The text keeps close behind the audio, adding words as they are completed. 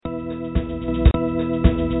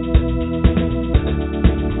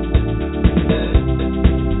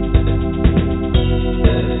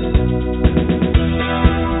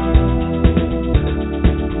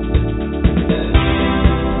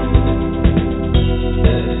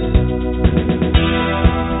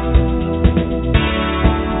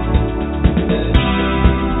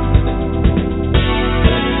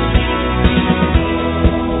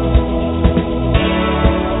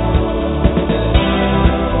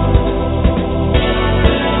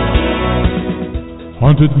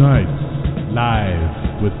Haunted Nights,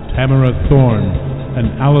 live with Tamara Thorne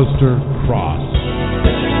and Alistair Cross.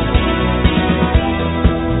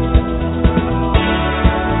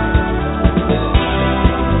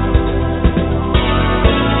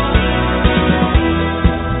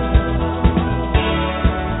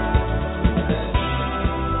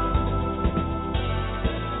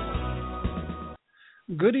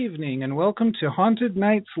 Good evening and welcome to Haunted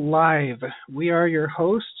Nights Live. We are your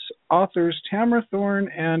hosts, authors Tamara Thorne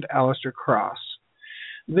and Alistair Cross.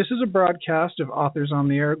 This is a broadcast of Authors on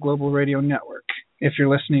the Air Global Radio Network. If you're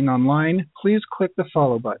listening online, please click the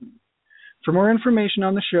follow button. For more information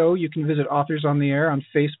on the show, you can visit Authors on the Air on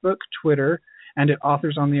Facebook, Twitter, and at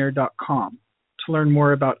authorsontheair.com. To learn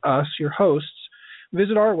more about us, your hosts,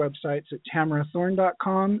 visit our websites at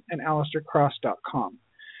tamarathorne.com and alistaircross.com.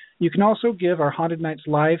 You can also give our Haunted Nights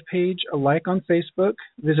Live page a like on Facebook,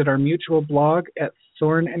 visit our mutual blog at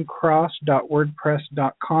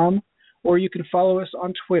thorneandcross.wordpress.com, or you can follow us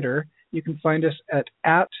on Twitter. You can find us at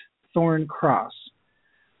 @thorncross.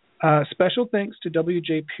 Special thanks to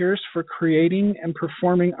W.J. Pierce for creating and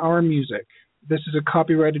performing our music. This is a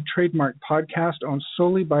copyrighted trademark podcast owned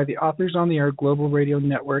solely by the Authors on the Air Global Radio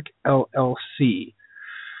Network, LLC.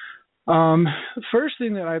 First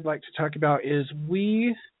thing that I'd like to talk about is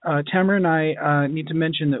Tamara and I need to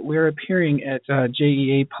mention that we're appearing at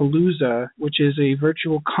JEA Palooza, which is a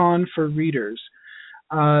virtual con for readers.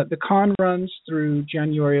 The con runs through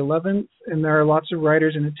January 11th, and there are lots of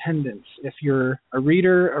writers in attendance. If you're a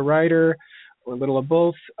reader, a writer, or a little of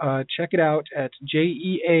both, check it out at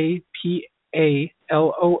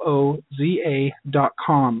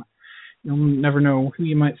JEAPALOOZA.com. You'll never know who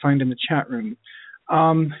you might find in the chat room.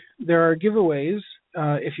 There are giveaways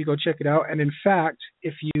if you go check it out. And in fact,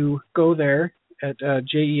 if you go there at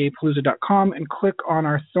JEAPalooza.com and click on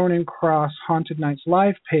our Thorne and Cross Haunted Nights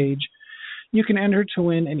Live page, you can enter to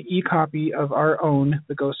win an e-copy of our own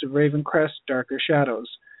The Ghost of Ravencrest, Darker Shadows.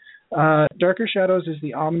 Darker Shadows is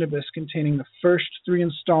the omnibus containing the first 3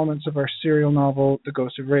 installments of our serial novel, The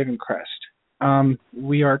Ghost of Ravencrest.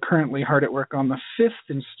 We are currently hard at work on the 5th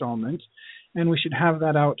installment, and we should have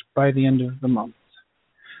that out by the end of the month.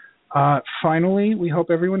 Finally, we hope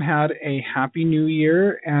everyone had a happy new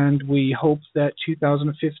year, and we hope that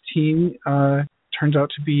 2015 turns out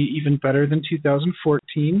to be even better than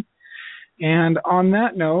 2014. And on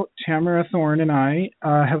that note, Tamara Thorne and I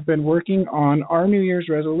have been working on our New Year's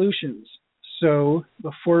resolutions. So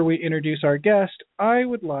before we introduce our guest, I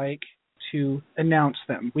would like to announce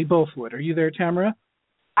them. We both would. Are you there, Tamara?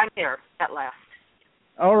 I'm there at last.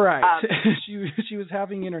 All right. She was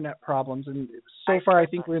having internet problems, and so far I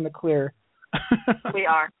think we're in the clear. We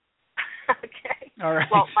are. Okay. All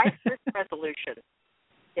right. Well, my first resolution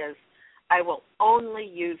is I will only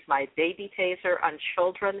use my baby taser on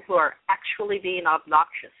children who are actually being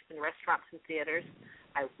obnoxious in restaurants and theaters.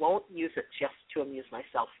 I won't use it just to amuse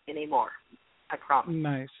myself anymore. I promise.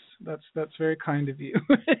 Nice. That's very kind of you.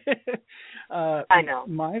 I know.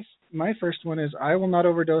 My first one is I will not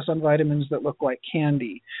overdose on vitamins that look like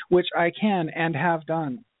candy, which I can and have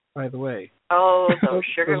done, by the way. Oh, those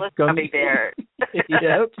sugarless gummy bears.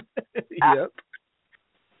 Yep. Yep.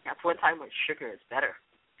 That's one time when sugar is better.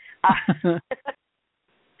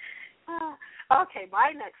 Okay,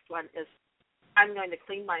 my next one is I'm going to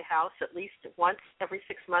clean my house at least once every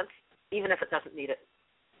 6 months, even if it doesn't need it.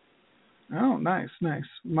 Oh, nice.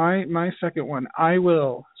 My second one, I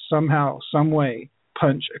will somehow, some way,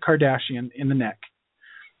 punch a Kardashian in the neck.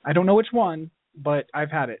 I don't know which one, but I've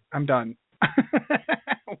had it. I'm done.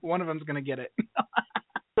 One of them's going to get it.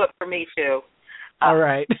 Do it for me, too. All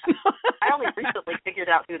right. I only recently figured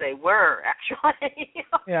out who they were, actually.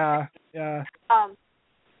 Yeah.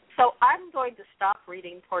 So I'm going to stop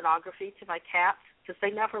reading pornography to my cats because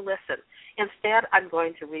they never listen. Instead, I'm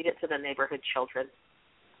going to read it to the neighborhood children.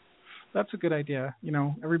 That's a good idea.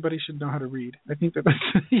 Everybody should know how to read. I think that's,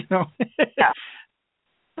 Yeah.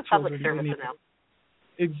 It's public service now.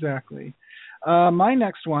 Exactly. My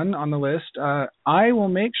next one on the list, I will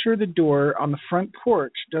make sure the door on the front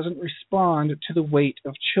porch doesn't respond to the weight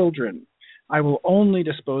of children. I will only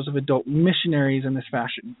dispose of adult missionaries in this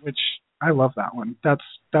fashion, which I love that one. That's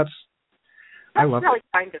I love really it.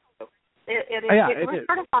 kind of you. We're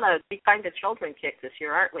sort of on a be kind to children kick this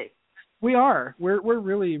year, aren't we? We are. We're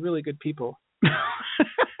really, really good people.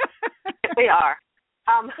 We are.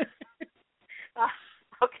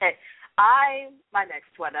 Okay. My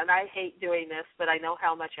next one, and I hate doing this, but I know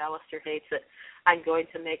how much Alistair hates it. I'm going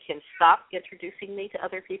to make him stop introducing me to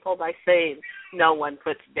other people by saying, no one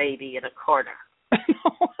puts baby in a corner.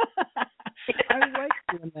 I like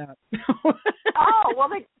doing that. Oh, well,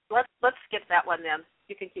 let's skip that one then.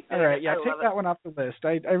 You can keep All doing right, it. yeah, I take love that it. one off the list.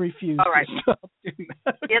 I refuse All right. to stop doing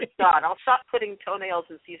that. Okay. It's gone. I'll stop putting toenails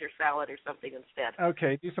in Caesar salad or something instead.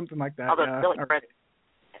 Okay, do something like that. Although Yeah. it's really All pretty.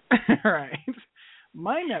 right. All right.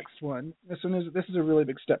 My next one. This is a really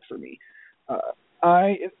big step for me.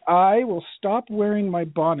 I will stop wearing my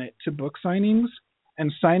bonnet to book signings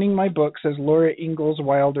and signing my books as Laura Ingalls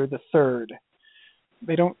Wilder III.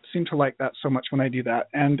 They don't seem to like that so much when I do that,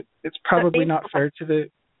 and it's probably not fair to the.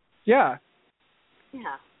 Yeah.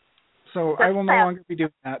 Yeah. So I will no longer be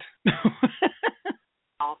doing that.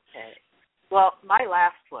 Okay. Well, my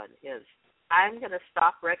last one is I'm going to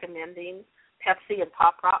stop recommending Pepsi and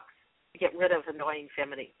Pop Rocks to get rid of annoying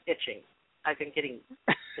feminine itching. I've been getting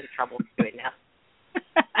in trouble doing that.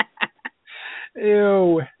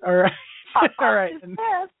 Ew. All right. All right. And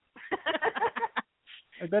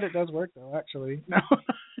I bet it does work though. Actually, no.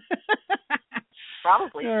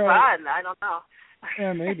 Probably right. fun. I don't know.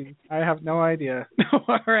 Yeah, maybe. I have no idea.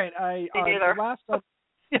 All right.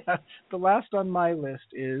 The last on my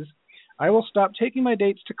list is I will stop taking my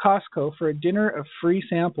dates to Costco for a dinner of free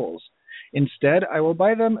samples. Instead, I will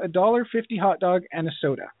buy them $1.50 hot dog and a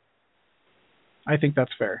soda. I think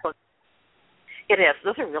that's fair. It is.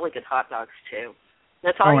 Those are really good hot dogs too.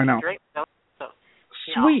 That's all you can drink. So,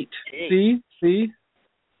 sweet. See.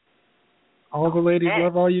 All the ladies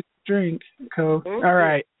love all you drink. Co. Mm-hmm. All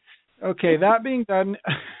right. Okay, that being done,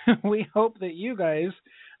 we hope that you guys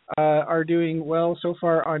are doing well so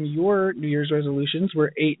far on your New Year's resolutions.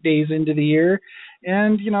 We're 8 days into the year,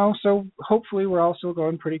 and, so hopefully we're all still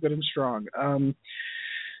going pretty good and strong.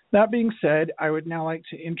 That being said, I would now like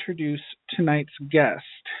to introduce tonight's guest.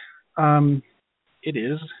 It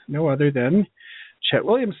is no other than Chet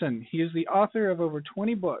Williamson. He is the author of over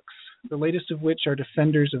 20 books, the latest of which are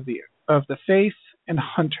Defenders of the Faith and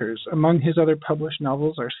Hunters. Among his other published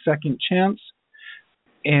novels are Second Chance,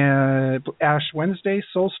 and Ash Wednesday,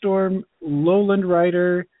 Soulstorm, Lowland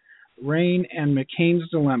Rider, Rain, and McCain's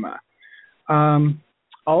Dilemma.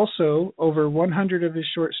 Also, over 100 of his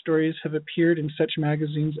short stories have appeared in such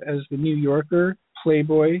magazines as The New Yorker,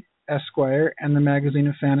 Playboy, Esquire, and the Magazine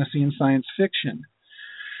of Fantasy and Science Fiction.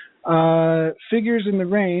 Figures in the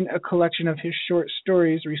Rain, a collection of his short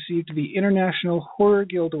stories, received the International Horror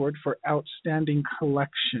Guild Award for Outstanding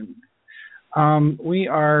Collection. We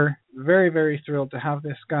are very, very thrilled to have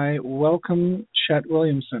this guy. Welcome, Chet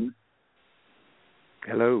Williamson.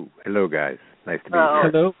 Hello, guys. Nice to be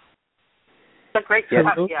here. Hello. It's a great to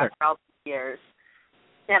have you for all these years.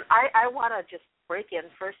 And I want to just break in,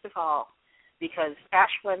 first of all, because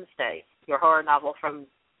Ash Wednesday, your horror novel from,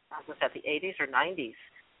 was that the 80s or 90s?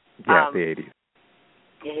 Yeah, the 80s.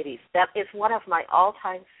 The 80s. That is one of my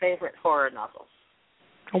all-time favorite horror novels.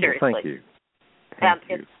 Seriously. Well, thank you. Thank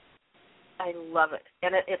you. I love it.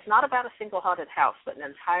 And it's not about a single haunted house, but an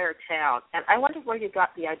entire town. And I wonder where you got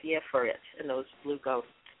the idea for it and those blue ghosts.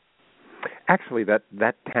 Actually,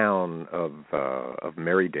 that town of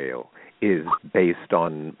Marydale is based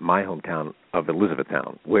on my hometown of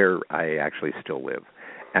Elizabethtown, where I actually still live.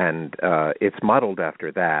 And it's modeled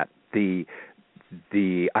after that.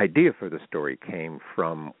 The idea for the story came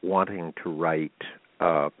from wanting to write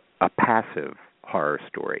a passive horror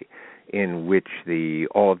story in which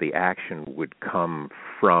all of the action would come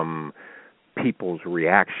from people's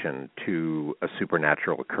reaction to a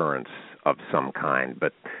supernatural occurrence of some kind,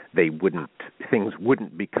 but things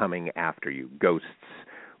wouldn't be coming after you. Ghosts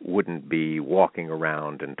wouldn't be walking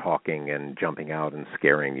around and talking and jumping out and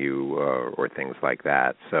scaring you or things like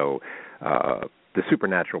that. So the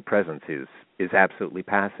supernatural presence is absolutely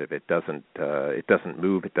passive. It doesn't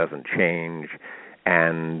move. It doesn't change,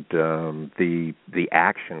 and the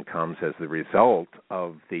action comes as the result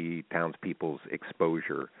of the townspeople's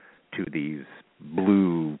exposure to these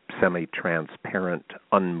blue, semi-transparent,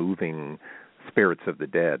 unmoving spirits of the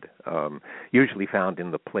dead, usually found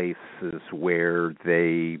in the places where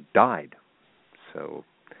they died. So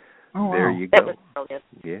there you go. That was brilliant.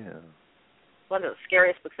 Yeah. One of the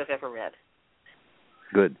scariest books I've ever read.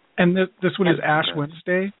 Good. And this one is Ash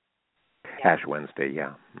Wednesday? Ash Wednesday,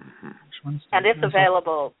 yeah. Mm-hmm. Ash Wednesday. And it's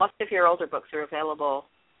available, most of your older books are available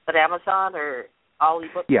at Amazon or all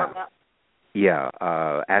ebook format? Yeah,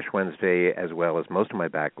 Ash Wednesday, as well as most of my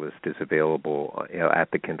backlist, is available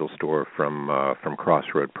at the Kindle store from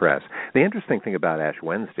Crossroad Press. The interesting thing about Ash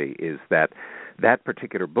Wednesday is that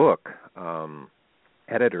particular book,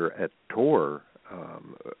 editor at Tor,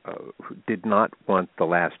 did not want the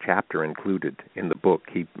last chapter included in the book.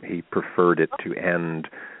 He preferred it to end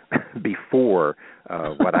before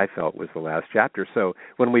what I felt was the last chapter. So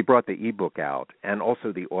when we brought the ebook out and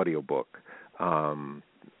also the audiobook,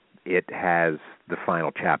 it has the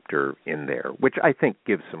final chapter in there, which I think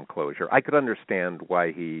gives some closure. I could understand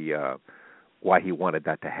why he wanted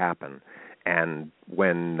that to happen. And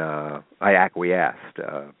when I acquiesced,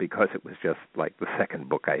 because it was just like the second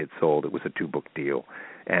book I had sold, it was a 2-book deal,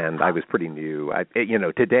 and I was pretty new.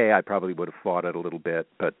 Today I probably would have fought it a little bit,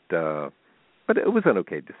 but it was an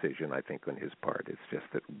okay decision, I think, on his part. It's just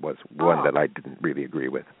that it was one that I didn't really agree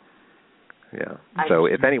with. Yeah. So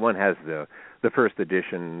if anyone has the first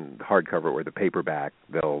edition hardcover or the paperback,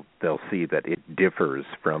 they'll see that it differs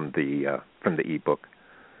from the ebook.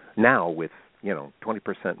 Now with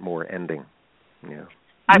 20% more ending. Yeah.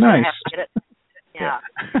 I'm nice. gonna have to get it. Yeah.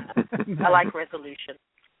 I like resolution.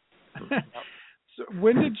 So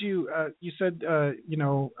when did you? You said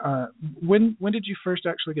when did you first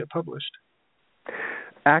actually get published?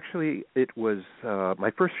 Actually, it was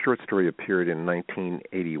my first short story appeared in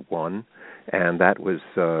 1981, and that was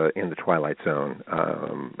in the Twilight Zone.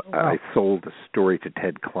 I sold the story to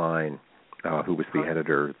Ted Klein, who was the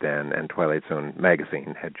editor then, and Twilight Zone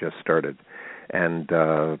magazine had just started. And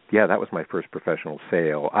that was my first professional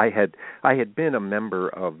sale. I had been a member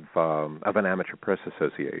of an amateur press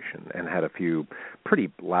association and had a few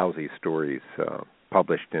pretty lousy stories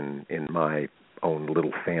published in my own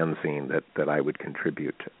little fanzine that I would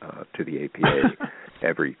contribute to the APA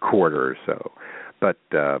every quarter or so. But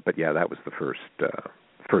that was the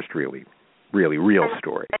first really real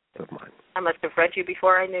story of mine. I must have read you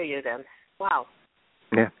before I knew you then. Wow.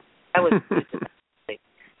 Yeah. I was glued to that.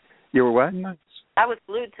 You were what? Nice. I was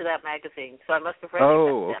glued to that magazine, so I must have read you.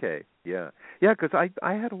 Oh, okay. Yeah, because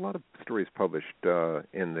I had a lot of stories published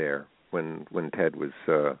in there when Ted was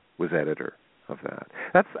editor of that.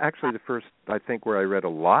 That's actually the first, I think, where I read a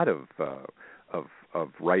lot of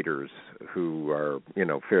writers who are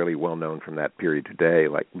fairly well known from that period today,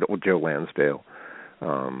 like Joe Lansdale.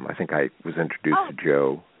 I think I was introduced to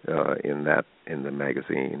Joe in the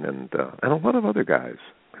magazine, and a lot of other guys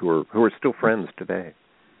who are still friends today.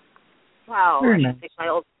 Wow, Very I nice. should take my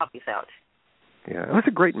old copies out. Yeah, it was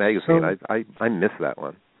a great magazine. So, I miss that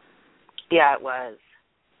one. Yeah, it was.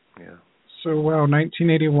 Yeah. So,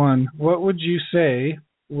 1981. What would you say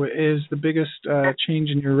is the biggest change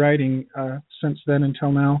in your writing since then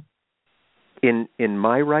until now? In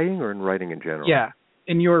my writing or in writing in general? Yeah,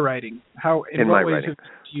 in your writing. How in what ways do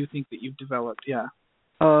you think that you've developed? Yeah.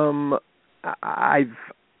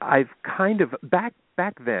 I've kind of back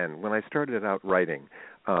then when I started out writing,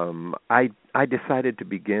 I decided to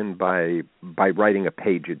begin by writing a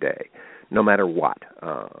page a day, no matter what,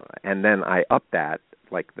 and then I upped that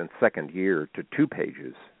like the second year to 2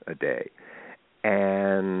 pages a day,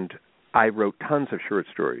 and I wrote tons of short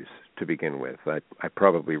stories to begin with. I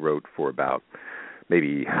probably wrote for about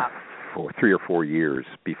maybe 3 or 4 years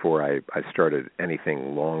before I started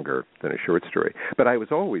anything longer than a short story. But I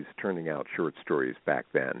was always turning out short stories back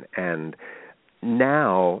then. And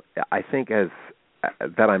now I think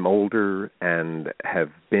that I'm older and have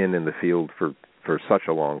been in the field for such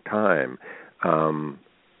a long time,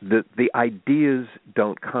 the ideas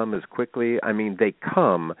don't come as quickly. I mean, they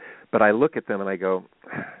come, but I look at them and I go,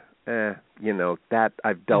 that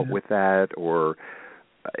I've dealt with that, or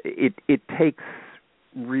it takes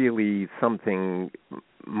really something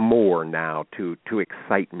more now to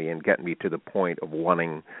excite me and get me to the point of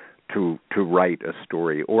wanting to write a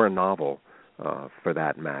story or a novel, for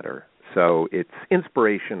that matter. So it's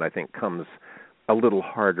inspiration, I think, comes a little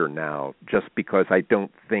harder now, just because I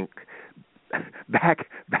don't think back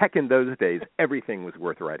in those days everything was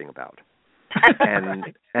worth writing about,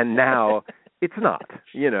 and now it's not.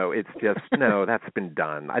 It's just no, that's been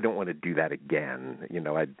done. I don't want to do that again.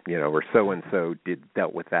 Or so and so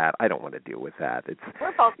dealt with that. I don't want to deal with that.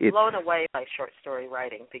 We're both blown away by short story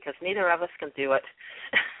writing because neither of us can do it.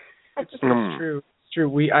 It's true. It's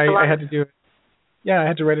true. I had to do it. Yeah, I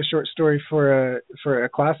had to write a short story for a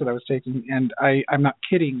class that I was taking, and I'm not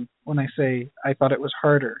kidding when I say I thought it was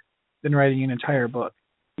harder than writing an entire book.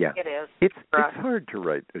 Yeah, it is. It's hard to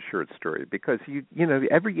write a short story because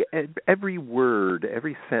every word,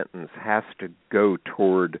 every sentence has to go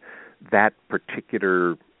toward that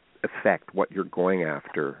particular effect, what you're going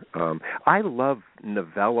after. I love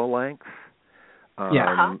novella length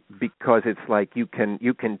because it's like you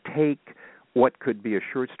can take what could be a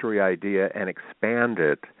short story idea and expand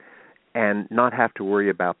it and not have to worry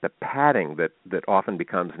about the padding that often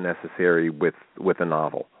becomes necessary with a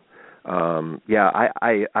novel.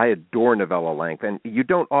 I adore novella length, and you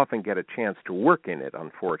don't often get a chance to work in it,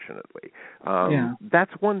 unfortunately.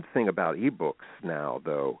 That's one thing about ebooks now,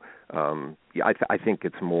 though. I think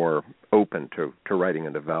it's more open to writing a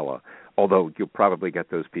novella. Although you'll probably get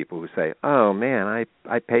those people who say, "Oh man,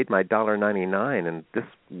 I paid my $1.99 and this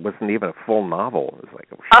wasn't even a full novel." It's like,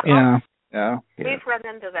 oh, shut up. Yeah. We've run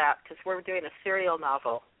into that because we're doing a serial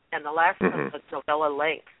novel, and the last one was novella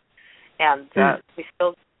length, and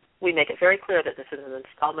we make it very clear that this is an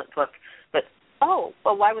installment book. But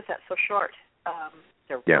why was that so short?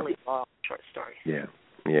 They're really long short stories. Yeah.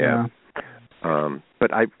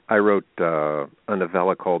 But I wrote a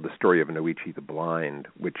novella called The Story of Noichi the Blind,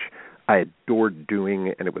 which I adored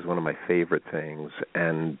doing, and it was one of my favorite things.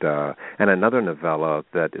 And another novella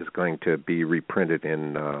that is going to be reprinted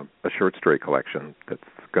in a short story collection that's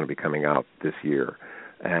going to be coming out this year.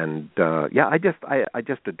 And I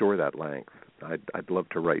just adore that length. I'd love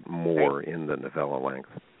to write more in the novella length.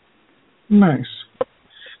 Nice.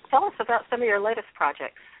 Tell us about some of your latest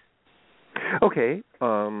projects. Okay.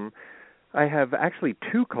 I have actually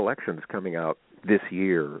two collections coming out this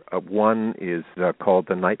year. One is called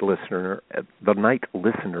The Night Listener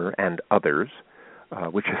and Others,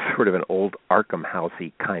 which is sort of an old Arkham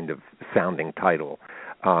Housey kind of sounding title.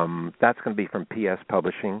 That's going to be from PS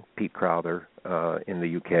Publishing. Pete Crowther in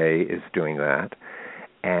the UK is doing that.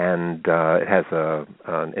 And it has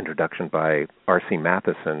an introduction by R.C.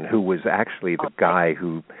 Matheson, who was actually the guy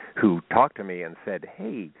who talked to me and said,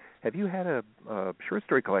 "Hey, have you had a short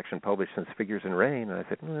story collection published since Figures in Rain?" And I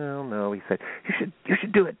said, "Well, no." He said, "You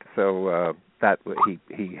should do it." So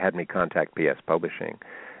he had me contact PS Publishing,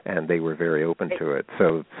 and they were very open to it.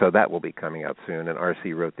 So that will be coming out soon, and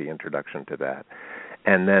R.C. wrote the introduction to that.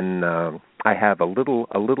 And then I have a little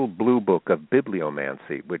blue book of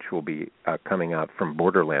bibliomancy, which will be coming out from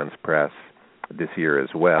Borderlands Press this year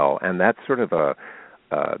as well. And that's sort of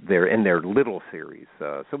they're in their little series.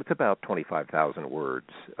 So it's about 25,000 words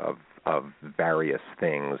of various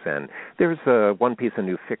things. And there's one piece of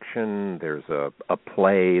new fiction. There's a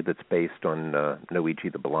play that's based on Noichi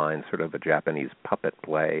the Blind, sort of a Japanese puppet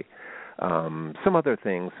play. Some other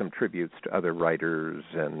things, some tributes to other writers,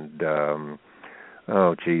 and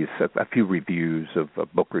a few reviews of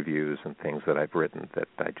book reviews and things that I've written that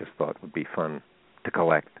I just thought would be fun to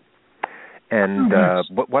collect. And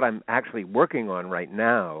what I'm actually working on right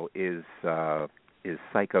now is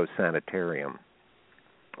Psycho Sanitarium,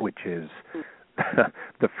 which is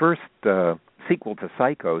the first sequel to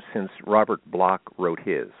Psycho since Robert Bloch wrote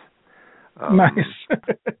his. Nice.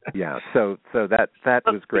 Yeah, so that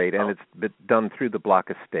was great, and it's been done through the Bloch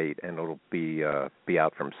estate, and it'll be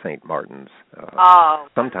out from St. Martin's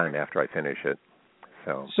sometime after I finish it.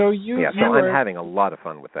 So I'm having a lot of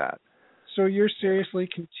fun with that. So you're seriously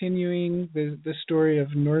continuing the story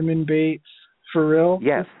of Norman Bates for real?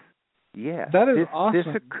 Yes. That is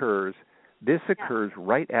awesome. This occurs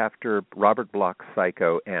right after Robert Bloch's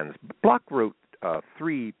Psycho ends. Bloch wrote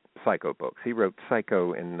 3 Psycho books. He wrote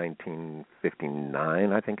Psycho in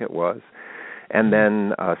 1959, I think it was. And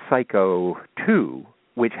then Psycho 2,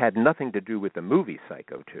 which had nothing to do with the movie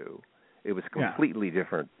Psycho 2. It was a completely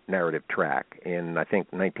different narrative track in, I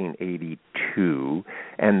think, 1982.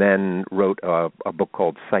 And then wrote a book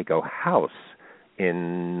called Psycho House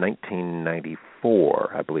in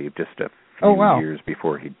 1994, I believe, just a few years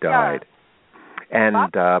before he died.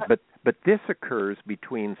 And but this occurs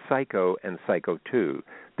between Psycho and Psycho 2.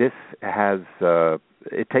 This has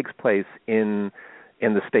it takes place in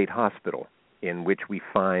the state hospital in which we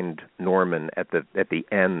find Norman at the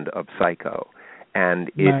end of Psycho, and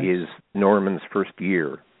it is Norman's first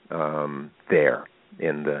year there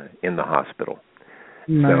in the hospital.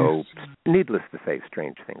 Nice. So, needless to say,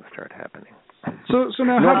 strange things start happening. So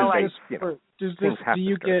now, how does this work? Do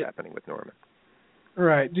you get happening with Norman?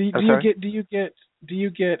 Right. Do you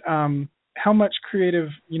get how much creative,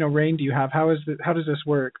 reign do you have? How does this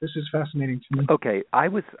work? This is fascinating to me. Okay, I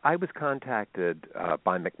was contacted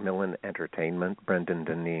by Macmillan Entertainment, Brendan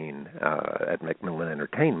Deneen at Macmillan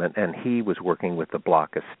Entertainment, and he was working with the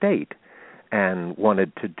Bloch estate and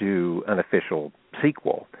wanted to do an official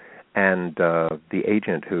sequel. And the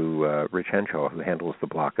agent Rich Henshaw, who handles the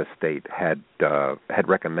Bloch estate, had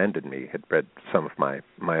recommended me, had read some of my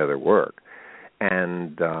other work.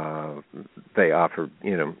 And they offered,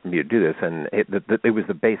 me to do this, and it was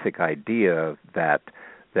the basic idea that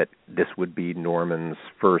this would be Norman's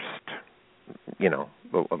first,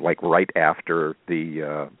 like right after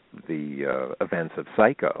the events of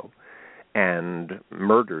Psycho, and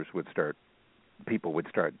people would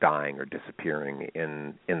start dying or disappearing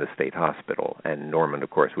in the state hospital, and Norman, of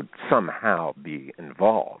course, would somehow be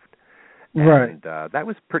involved. Right. And that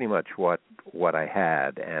was pretty much what I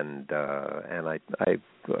had, and I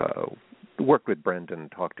worked with Brendan,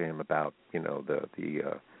 talked to him about an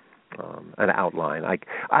outline.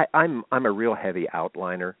 I'm a real heavy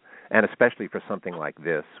outliner, and especially for something like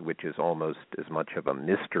this, which is almost as much of a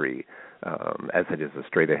mystery as it is a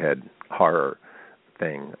straight-ahead horror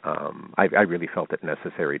thing. I really felt it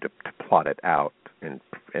necessary to plot it out in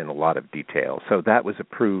a lot of detail. So that was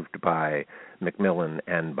approved by Macmillan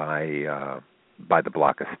and by the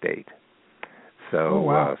Block estate.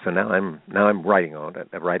 So so now I'm writing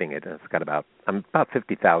it. And I'm about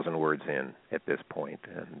 50,000 words in at this point.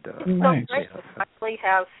 And nice. So great to finally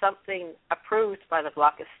have something approved by the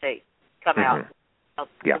Block estate come out.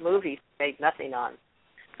 The movie made nothing on.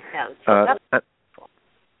 And so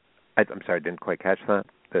I'm sorry, I didn't quite catch that.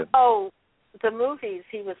 The movies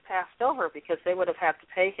he was passed over because they would have had to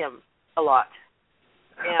pay him a lot.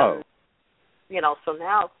 And so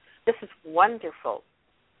now this is wonderful.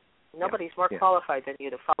 Nobody's more qualified than you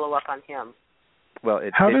to follow up on him. Well,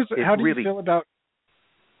 how do you feel about?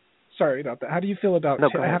 Sorry about that. How do you feel about? No,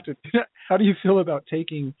 go ahead. How do you feel about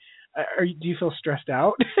taking? Do you feel stressed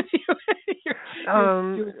out?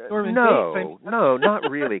 No, not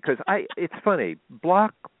really. Because it's funny.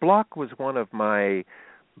 Block was one of my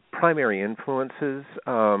primary influences.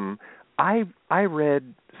 I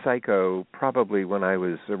read Psycho probably when I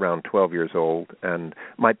was around 12 years old, and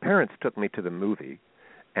my parents took me to the movie,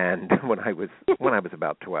 and when I was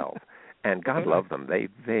about 12. And God love them.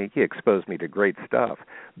 He exposed me to great stuff.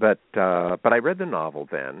 But I read the novel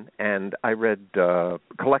then, and I read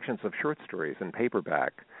collections of short stories in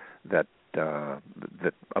paperback that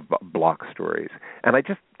Block stories, and I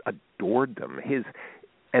just adored them.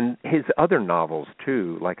 His other novels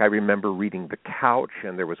too. Like I remember reading The Couch,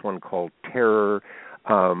 and there was one called Terror.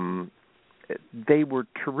 They were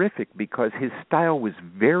terrific because his style was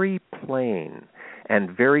very plain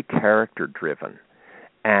and very character driven.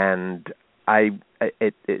 And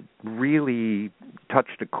it really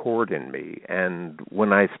touched a chord in me. And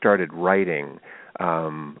when I started writing,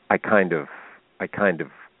 I kind of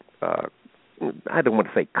I don't want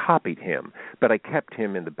to say copied him, but I kept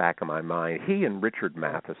him in the back of my mind. He and Richard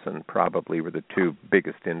Matheson probably were the two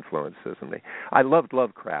biggest influences. And I loved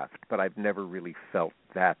Lovecraft, but I've never really felt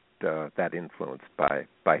that influenced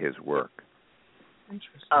by his work.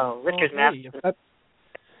 Interesting. Oh, Richard Matheson.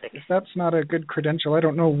 If that's not a good credential, I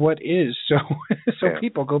don't know what is. So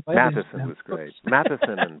people go by Matheson was great.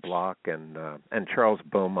 Matheson and Block and Charles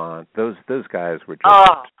Beaumont. Those guys were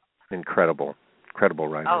just incredible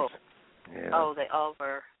writers. Oh. Yeah. Oh, they all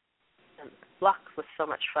were. And Block was so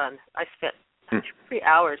much fun. I spent 3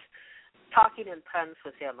 hours talking in puns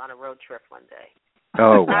with him on a road trip one day.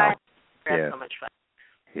 Oh wow! I had so much fun.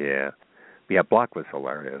 Yeah, Block was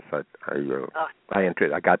hilarious.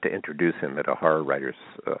 I got to introduce him at a horror writers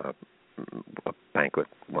banquet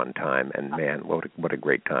one time, and man, what a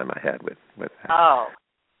great time I had with that. Oh.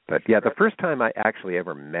 But yeah, the first time I actually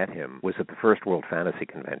ever met him was at the First World Fantasy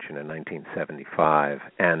Convention in 1975,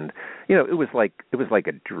 and it was like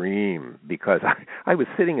a dream because I was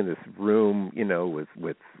sitting in this room,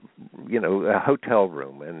 with a hotel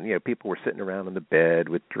room, and people were sitting around in the bed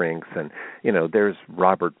with drinks, and there's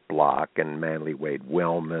Robert Bloch and Manly Wade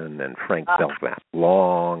Wellman and Frank Belknap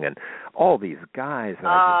Long and all these guys, and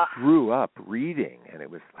I just grew up reading, and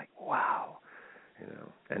it was like wow.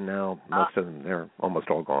 And now most of them, they're almost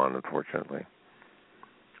all gone, unfortunately.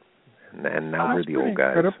 And now we're the old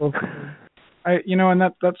guys. Incredible. And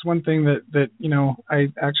that's one thing that I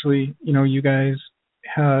actually, you guys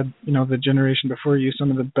had, the generation before you,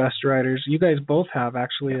 some of the best writers. You guys both have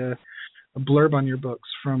actually a blurb on your books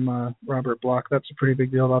from Robert Bloch. That's a pretty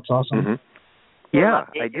big deal. That's awesome. Mm-hmm. Yeah,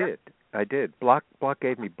 I did. Bloch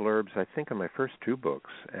gave me blurbs, I think, on my first two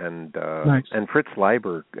books, and nice. And Fritz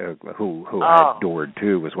Leiber, who I adored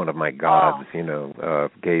too, was one of my gods.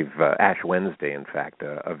 Gave Ash Wednesday, in fact,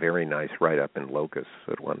 a very nice write-up in Locus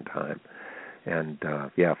at one time, and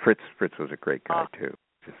Fritz was a great guy too.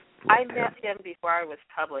 I met him before I was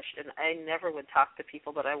published, and I never would talk to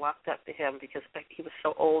people, but I walked up to him because he was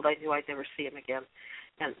so old I knew I'd never see him again,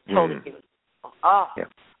 and told him he was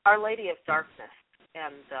Our Lady of Darkness.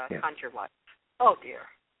 And Conjure Wife. Oh, dear.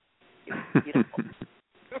 Beautiful.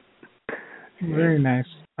 Very nice.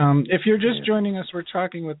 If you're just joining us, we're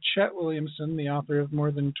talking with Chet Williamson, the author of more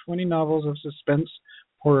than 20 novels of suspense,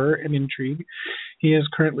 horror, and intrigue. He is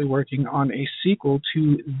currently working on a sequel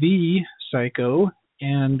to The Psycho,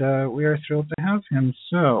 and we are thrilled to have him.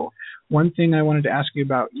 So, one thing I wanted to ask you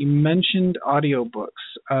about, you mentioned audiobooks.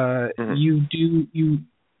 You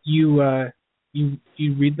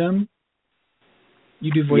read them?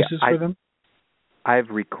 You do voices for them? I've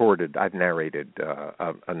narrated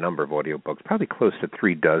a number of audiobooks, probably close to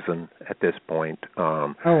 36 at this point.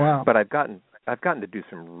 Oh wow! But I've gotten to do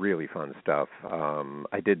some really fun stuff.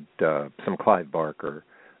 I did some Clive Barker,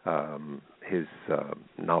 his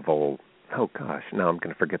novel. Oh gosh, now I'm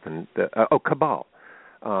going to forget Cabal,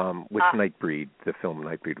 which Nightbreed, the film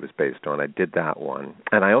Nightbreed was based on. I did that one,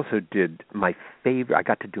 and I also did my favorite. I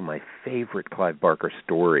got to do my favorite Clive Barker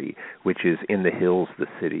story, which is In the Hills, the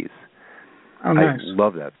Cities. Oh, nice. I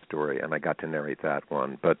love that story, and I got to narrate that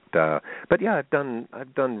one. But yeah, I've done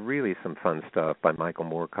really some fun stuff by Michael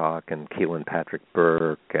Moorcock and Keelan Patrick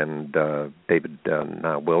Burke and David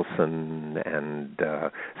Wilson and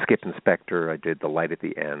Skip Inspector. I did The Light at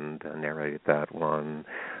the End. I narrated that one.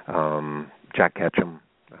 Jack Ketchum.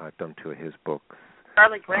 I've done 2 of his books.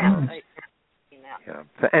 Charlie Grant. Yeah,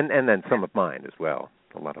 so, and then some of mine as well.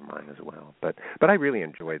 A lot of mine as well, but I really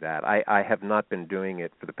enjoy that. I have not been doing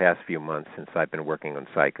it for the past few months since I've been working on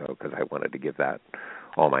Psycho because I wanted to give that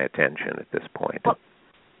all my attention at this point. Well,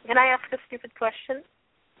 can I ask a stupid question?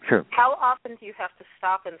 Sure. How often do you have to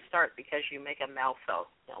stop and start because you make a mouthful,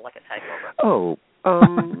 like a typo? Oh,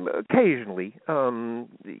 occasionally.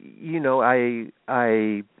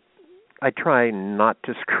 I try not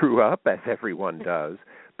to screw up, as everyone does.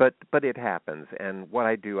 But it happens, and what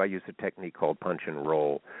I do, I use a technique called punch and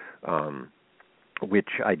roll, which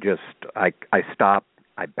I stop,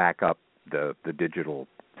 I back up the digital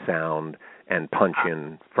sound and punch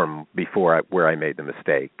in from before where I made the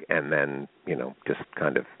mistake, and then just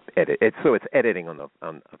kind of edit it. So it's editing on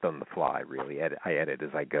the fly, really. I edit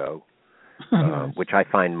as I go, which I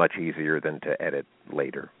find much easier than to edit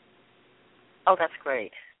later. Oh, that's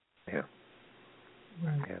great. Yeah.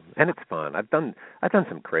 Right. Yeah. And it's fun. I've done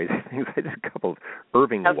some crazy things. I did a couple of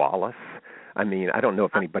Irving Wallace. I mean, I don't know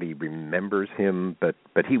if anybody remembers him, but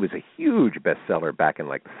he was a huge bestseller back in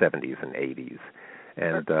like the 70s and 80s.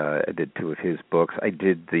 And I did 2 of his books. I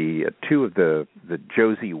did the 2 of the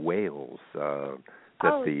Josie Wales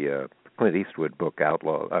the Clint Eastwood book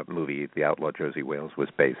movie, The Outlaw Josie Wales, was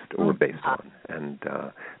based on, and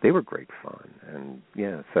they were great fun. And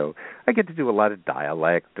yeah, so I get to do a lot of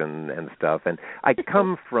dialect and stuff. And I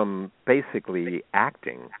come from basically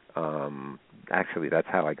acting. Actually, that's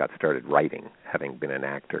how I got started writing, having been an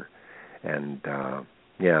actor. And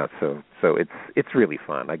yeah, so it's really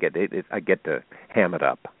fun. I get to ham it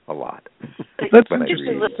up a lot. That's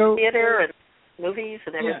interesting. Theater and movies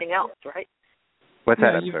and everything else, right? What's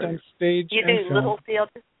that? You've done stage. You do little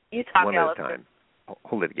theater. You talk one at a time.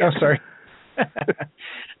 Hold it again. Oh, sorry.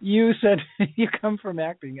 You said you come from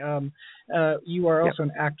acting. You are also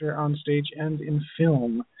an actor on stage and in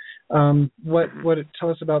film. Tell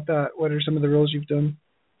us about that. What are some of the roles you've done?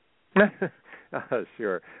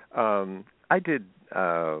 Sure. I did.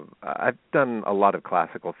 I've done a lot of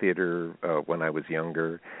classical theater when I was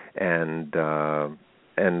younger,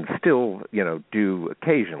 and still, do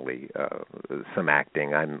occasionally some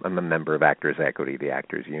acting. I'm a member of Actors Equity, the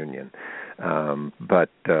Actors Union. But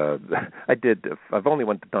I've only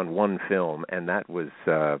done one film, and that was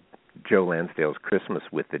Joe Lansdale's Christmas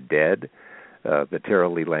with the Dead, that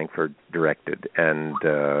Terrell Lee Langford directed. And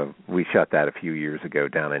we shot that a few years ago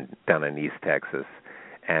down in East Texas.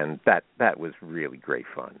 And that was really great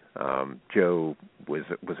fun. Joe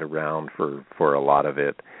was around for a lot of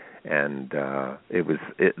it. And it was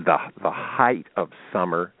the height of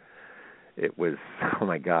summer. It was, oh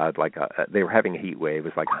my God, they were having a heat wave. It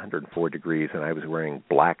was like 104 degrees, and I was wearing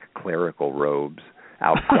black clerical robes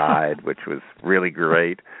outside, which was really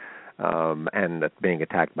great. And being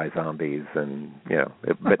attacked by zombies, and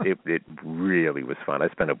it really was fun. I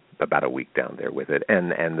spent about a week down there with it,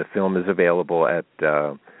 and the film is available at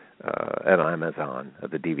Amazon,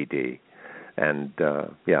 the DVD. And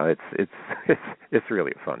it's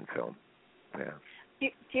really a fun film. Yeah. Do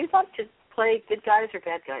you like to play good guys or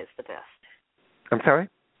bad guys the best? I'm sorry?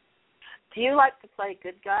 Do you like to play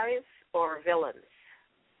good guys or villains?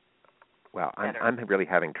 Well, I'm really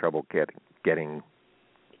having trouble getting.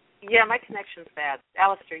 Yeah, my connection's bad.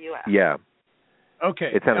 Alistair, you asked. Yeah.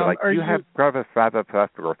 Okay. It sounded like you have kind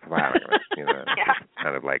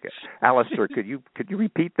of like it. Alistair, could you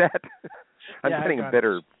repeat that? I'm getting a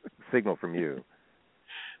better signal from you.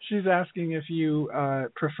 She's asking if you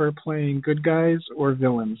prefer playing good guys or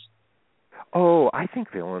villains. Oh, I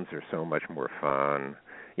think villains are so much more fun.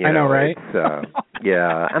 I know, right?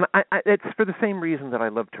 Yeah, and it's for the same reason that I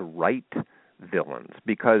love to write villains,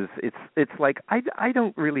 because it's like I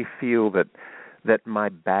don't really feel that my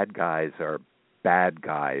bad guys are bad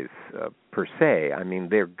guys per se. I mean,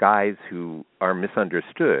 they're guys who are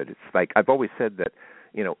misunderstood. It's like I've always said that,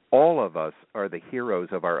 all of us are the heroes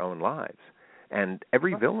of our own lives, and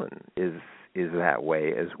every villain is that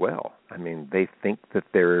way as well. I mean, they think that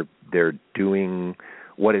they're doing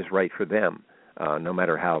what is right for them, no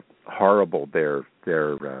matter how horrible their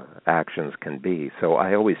actions can be. So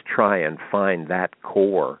I always try and find that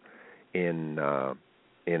core in a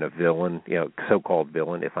villain, so-called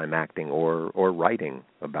villain, if I'm acting or writing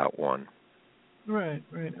about one. Right,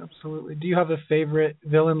 absolutely. Do you have a favorite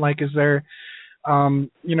villain? Like, is there,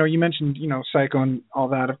 you mentioned, Psycho and all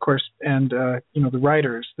that, of course, and the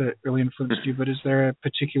writers that really influenced you. But is there a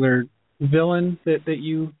particular villain that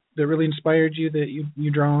really inspired you, that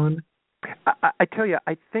you draw on? I tell you,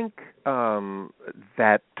 I think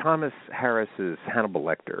that Thomas Harris's Hannibal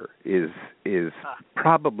Lecter is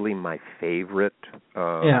probably my favorite,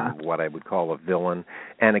 what I would call a villain.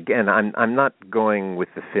 And again, I'm not going with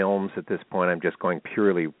the films at this point. I'm just going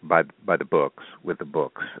purely by the books, with the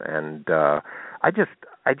books. And I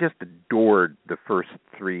just adored the first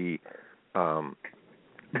three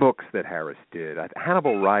books that Harris did.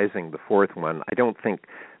 Hannibal Rising, the fourth one, I don't think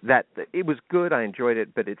that it was good. I enjoyed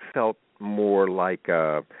it, but it felt more like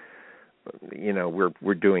we're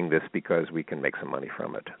doing this because we can make some money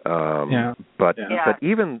from it. But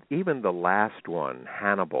even the last one,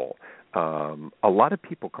 Hannibal, a lot of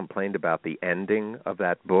people complained about the ending of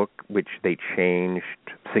that book, which they changed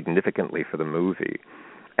significantly for the movie.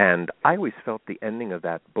 And I always felt the ending of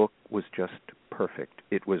that book was just perfect.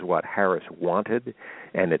 It was what Harris wanted,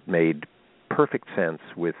 and it made perfect sense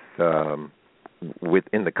within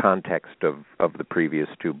the context of the previous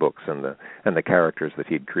two books and the characters that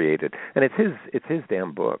he'd created. And it's his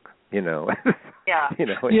damn book, Yeah. And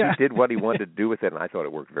he did what he wanted to do with it, and I thought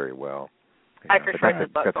it worked very well. I prefer the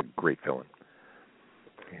book. That's a great villain.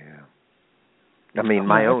 Yeah. I mean,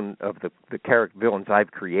 my own of the character villains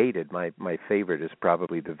I've created, my favorite is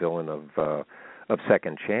probably the villain of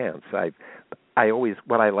Second Chance. I always,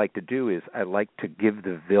 what I like to do is I like to give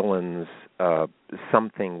the villains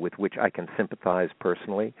something with which I can sympathize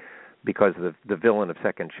personally, because the villain of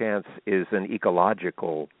Second Chance is an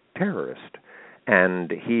ecological terrorist,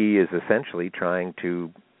 and he is essentially trying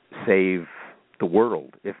to save the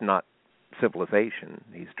world, if not civilization.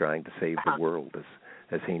 He's trying to save the world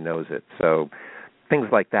as he knows it. So things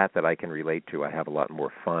like that I can relate to. I have a lot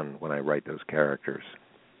more fun when I write those characters.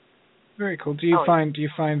 Very cool. Do you find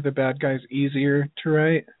the bad guys easier to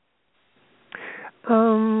write?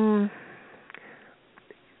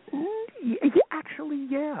 Actually,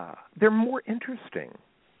 yeah. They're more interesting.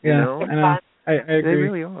 Yeah, I agree. They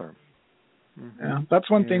really are. Mm-hmm. Yeah,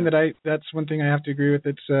 that's one thing I have to agree with.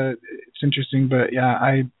 It's interesting, but yeah,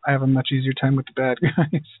 I have a much easier time with the bad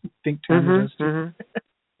guys. I think Tamara does too. Mm-hmm.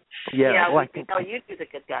 Yeah, well, I think you do the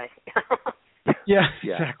good guys. Yeah,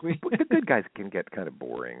 exactly. The good guys can get kind of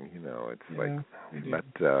boring,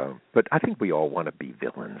 but I think we all want to be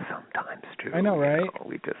villains sometimes too. I know, right?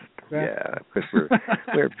 We just because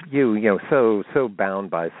we're so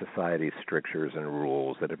bound by society's strictures and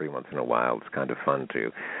rules that every once in a while it's kind of fun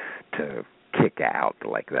to kick out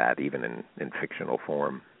like that, even in fictional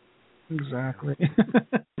form. Exactly.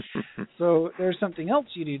 So there's something else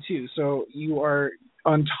you do too. So you are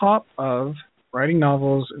on top of writing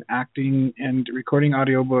novels and acting and recording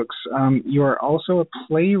audiobooks. You are also a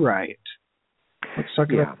playwright. Let's talk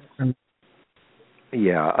about that.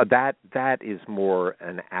 Yeah, that is more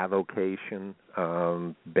an avocation,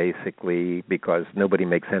 basically, because nobody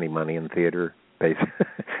makes any money in theater,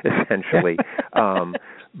 essentially.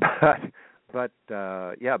 But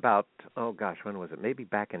about, when was it? Maybe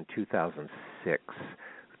back in 2006,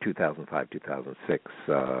 2005, 2006,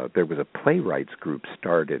 there was a playwrights group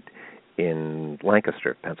started in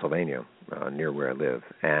Lancaster, Pennsylvania, near where I live.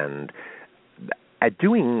 And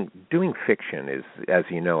doing fiction is, as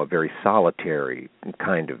you know, a very solitary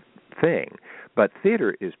kind of thing. But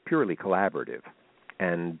theater is purely collaborative.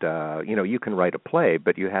 And, you can write a play,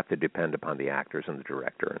 but you have to depend upon the actors and the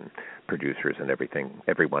director and producers and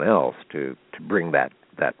everyone else to bring that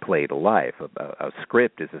play to life. A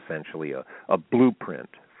script is essentially a blueprint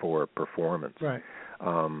for performance. Right.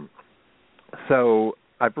 So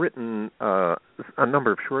I've written a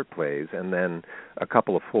number of short plays and then a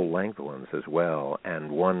couple of full-length ones as well.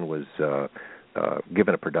 And one was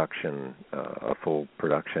given a full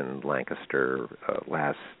production, Lancaster,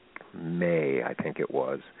 last May, I think it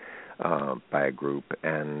was, by a group,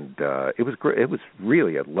 and it was great. It was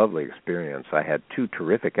really a lovely experience. I had two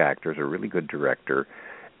terrific actors, a really good director,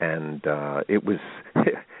 and it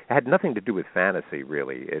had nothing to do with fantasy,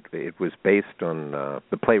 really. It was based on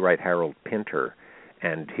the playwright Harold Pinter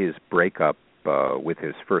and his breakup with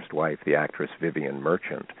his first wife, the actress Vivian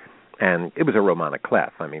Merchant. And it was a roman à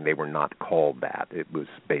clef. I mean, they were not called that. It was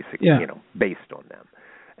basically, based on them.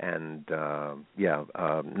 And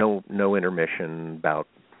no intermission.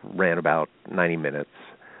 Ran about 90 minutes,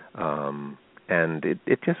 And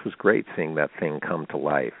it just was great seeing that thing come to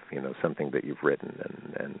life, something that you've written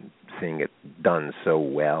and seeing it done so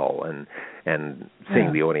well and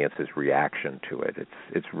seeing the audience's reaction to it.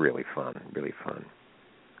 It's really fun, really fun.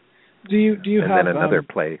 Do you have... And then another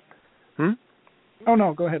play. Oh,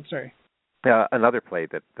 no, go ahead, sorry. Another play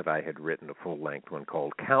that I had written, a full-length one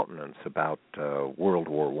called Countenance, about World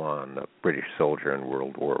War I, a British soldier in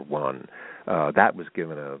World War I. That was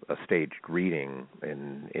given a staged reading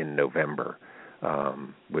in November.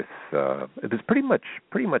 It was pretty much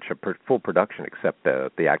a full production, except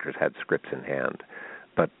the actors had scripts in hand.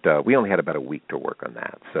 But we only had about a week to work on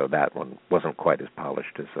that, so that one wasn't quite as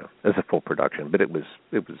polished as a full production. But it was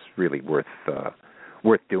really worth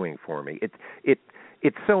doing for me.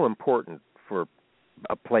 It's so important for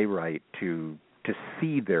a playwright to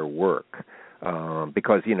see their work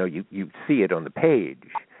because you see it on the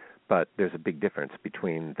page, but there's a big difference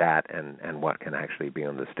between that and what can actually be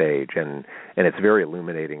on the stage, and it's very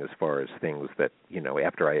illuminating as far as things that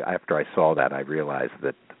after I saw that, I realized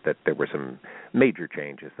that there were some major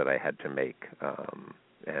changes that I had to make,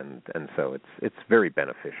 and so it's very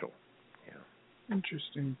beneficial.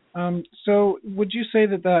 Interesting. So would you say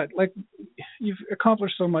that like you've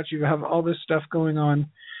accomplished so much, you have all this stuff going on,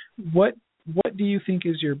 what do you think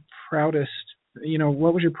is your proudest,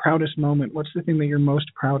 what was your proudest moment? What's the thing that you're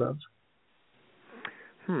most proud of?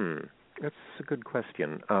 That's a good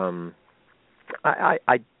question.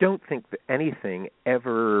 I don't think that anything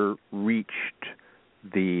ever reached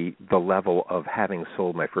the level of having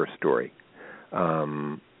sold my first story.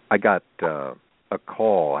 I got a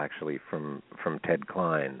call actually from Ted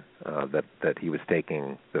Klein that he was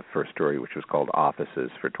taking the first story, which was called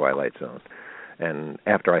Offices for Twilight Zone. And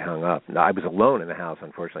after I hung up, I was alone in the house,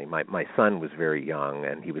 unfortunately. My son was very young,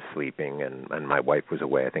 and he was sleeping, and my wife was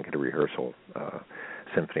away, I think, at a rehearsal,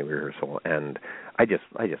 symphony rehearsal. And I just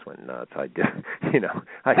went nuts. I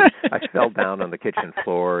fell down on the kitchen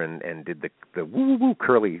floor and did the woo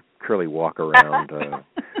curly walk around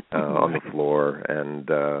on the floor. And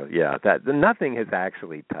nothing has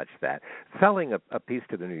actually touched that. Selling a piece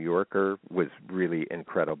to the New Yorker was really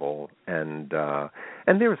incredible, and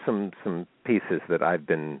there were some pieces that I've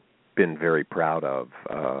been very proud of,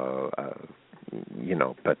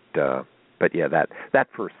 but yeah, that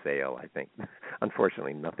first sale, I think,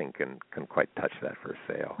 unfortunately, nothing can quite touch that first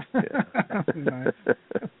sale. Yeah. Nice.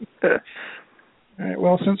 All right.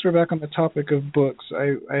 Well, since we're back on the topic of books,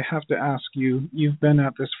 I have to ask you. You've been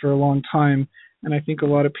at this for a long time, and I think a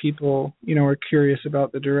lot of people, are curious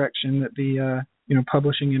about the direction that the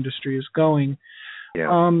publishing industry is going.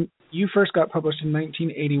 Yeah. You first got published in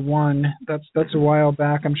 1981. That's a while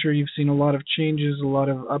back. I'm sure you've seen a lot of changes, a lot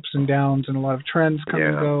of ups and downs, and a lot of trends come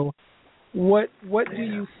and go. What do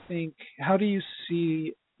you think? How do you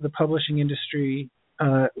see the publishing industry?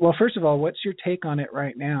 Well, first of all, what's your take on it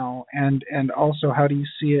right now, and also how do you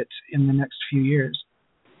see it in the next few years?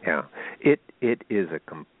 Yeah, it is a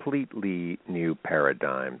completely new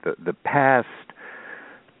paradigm. The past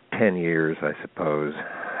 10 years, I suppose,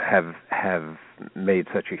 have made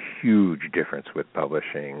such a huge difference with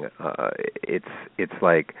publishing. It's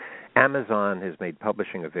like Amazon has made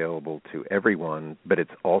publishing available to everyone, but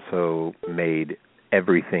it's also made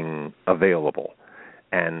everything available.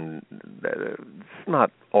 And it's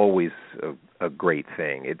not always a great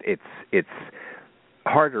thing. It's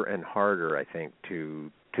harder and harder, I think,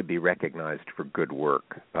 to be recognized for good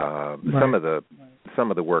work. Right.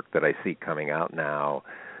 Some of the work that I see coming out now,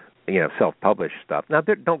 self-published stuff. Now,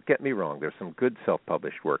 don't get me wrong. There's some good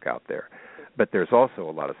self-published work out there, but there's also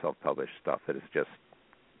a lot of self-published stuff that is just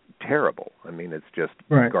terrible. I mean, it's just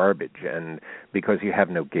garbage, and because you have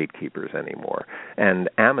no gatekeepers anymore. And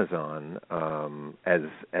Amazon, as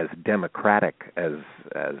democratic as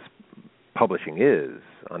publishing is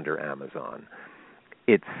under Amazon,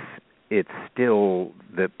 it's still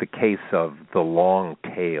the case of the long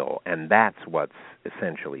tail, and that's what's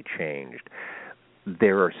essentially changed.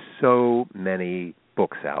 There are so many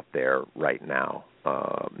books out there right now,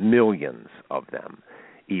 millions of them,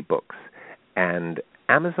 ebooks, and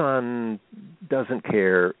Amazon doesn't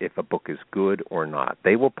care if a book is good or not.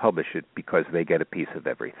 They will publish it because they get a piece of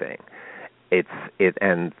everything.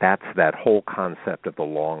 And that's that whole concept of the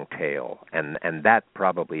long tail, and that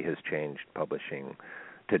probably has changed publishing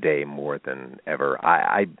today more than ever.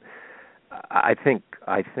 I think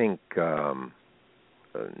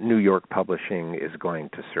New York publishing is going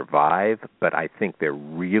to survive, but I think they're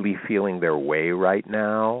really feeling their way right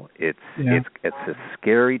now. It's a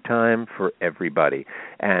scary time for everybody,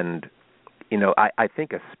 and I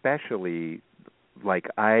think especially like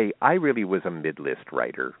I really was a mid-list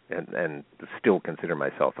writer, and still consider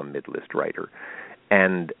myself a mid-list writer,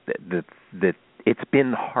 and it's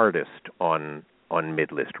been hardest on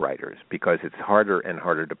mid-list writers because it's harder and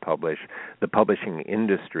harder to publish. The publishing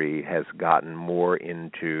industry has gotten more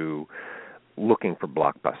into looking for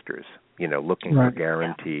blockbusters, looking for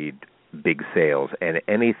guaranteed big sales, and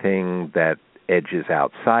anything that edges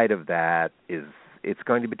outside of that it's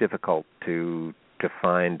going to be difficult to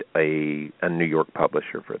find a New York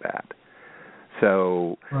publisher for that.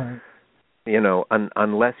 So,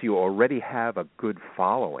 unless you already have a good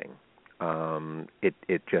following,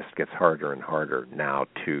 it just gets harder and harder now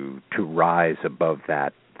to rise above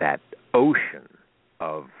that ocean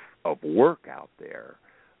of work out there.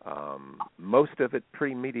 Most of it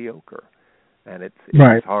pretty mediocre, and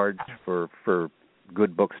it's hard for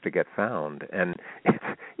good books to get found. And it's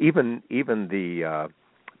even the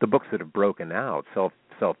books that have broken out,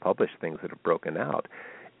 self-published things that have broken out,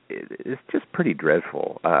 it's just pretty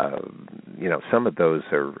dreadful. Some of those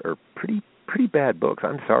are pretty bad books.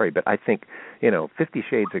 I'm sorry, but I think 50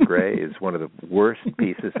 Shades of Grey is one of the worst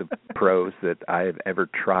pieces of prose that I've ever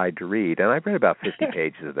tried to read, and I've read about 50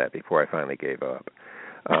 pages of that before I finally gave up.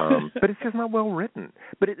 But it's just not well written.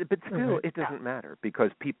 But still, it doesn't matter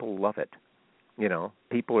because people love it.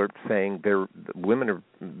 People are saying the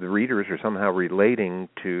readers are somehow relating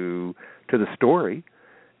to the story,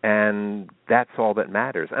 and that's all that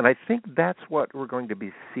matters. And I think that's what we're going to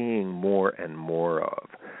be seeing more and more of.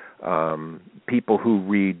 People who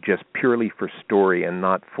read just purely for story and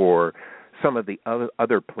not for some of the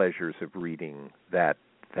other pleasures of reading that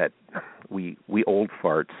we old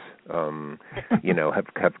farts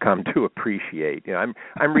have come to appreciate.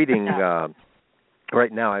 I'm reading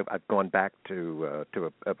right now. I've gone back to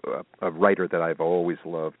a writer that I've always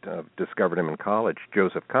loved. Discovered him in college,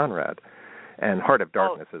 Joseph Conrad, and Heart of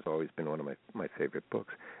Darkness has always been one of my favorite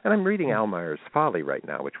books. And I'm reading Almayer's Folly right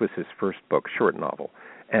now, which was his first book, short novel.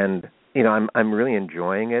 And I'm really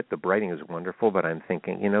enjoying it. The writing is wonderful, but I'm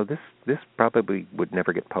thinking, this probably would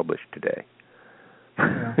never get published today.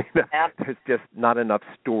 Yeah. There's just not enough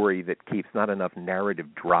story that keeps, not enough narrative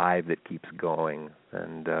drive that keeps going,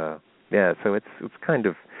 and so it's kind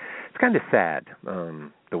of sad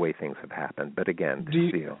the way things have happened. But again,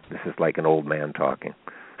 this is like an old man talking.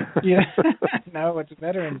 Yeah, no, it's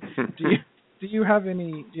better. And do you have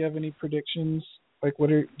any predictions? Like,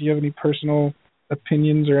 do you have any personal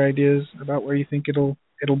opinions or ideas about where you think it'll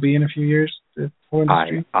be in a few years? The whole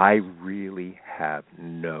industry? I really have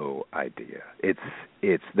no idea.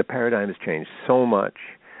 It's the paradigm has changed so much,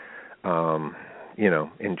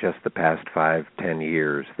 in just the past 5-10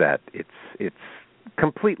 years that it's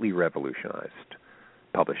completely revolutionized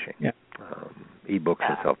publishing. Yeah. E-books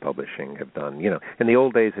and self-publishing have done. In the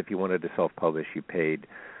old days, if you wanted to self-publish, you paid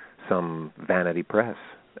some vanity press,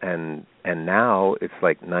 and now it's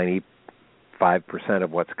like 95%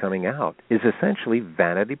 of what's coming out is essentially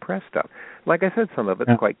vanity press stuff. Like I said, some of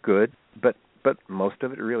it's quite good, but most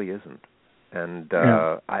of it really isn't. And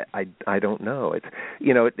I don't know. It's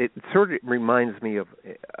it sort of reminds me of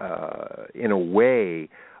in a way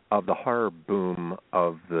of the horror boom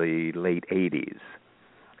of the late 80s.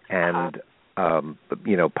 And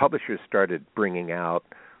publishers started bringing out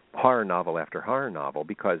horror novel after horror novel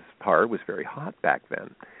because horror was very hot back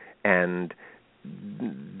then. And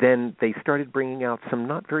then they started bringing out some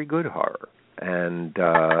not very good horror, and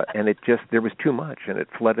it just, there was too much, and it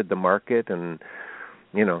flooded the market, and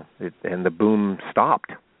and the boom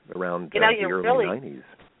stopped around the early 90s.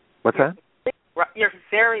 What's that? You're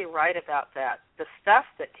very right about that. The stuff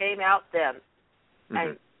that came out then,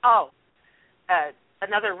 and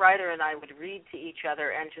another writer and I would read to each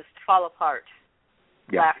other and just fall apart,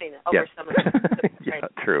 laughing over some of it. Yeah,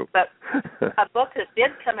 true. But a book that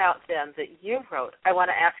did come out then that you wrote, I want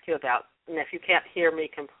to ask you about, and if you can't hear me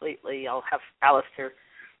completely, I'll have Alistair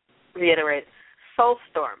reiterate,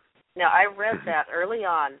 Soulstorm. Now, I read that early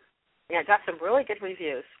on, and I got some really good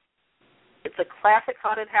reviews. It's a classic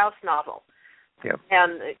haunted house novel. Yeah.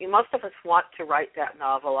 And most of us want to write that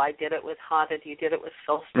novel. I did it with Haunted. You did it with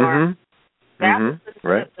Soulstorm. That was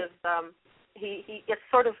it's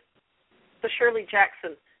sort of the Shirley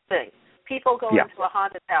Jackson thing. People go into a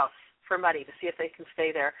haunted house for money to see if they can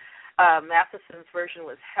stay there. Matheson's version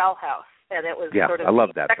was Hell House, and it was sort of I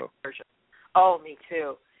love that book. Version. Oh, me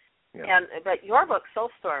too. Yeah. But your book,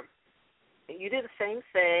 Soulstorm, you do the same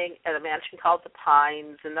thing at a mansion called the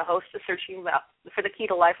Pines, and the host is searching for the key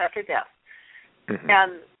to life after death.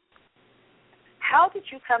 And how did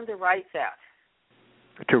you come to write that?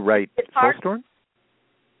 To write Soulstorm?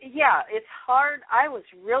 Yeah, it's hard. I was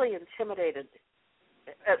really intimidated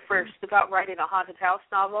at first about writing a haunted house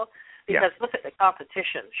novel because look at the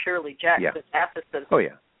competition, Shirley Jackson, Matheson. Oh,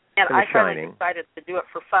 yeah. And I kind of decided to do it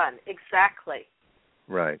for fun. Exactly.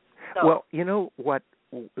 Right. So, Well, you know what?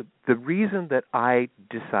 The reason that I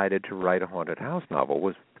decided to write a haunted house novel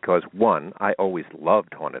was because, one, I always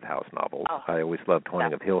loved haunted house novels. I always loved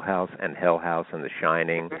Haunting of Hill House and Hell House and The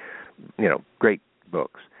Shining. You know, great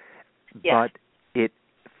books. yeah. But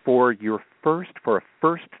for a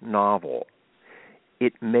first novel,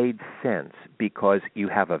 it made sense because you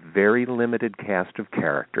have a very limited cast of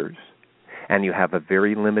characters and you have a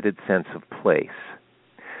very limited sense of place.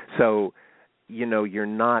 So, you know, you're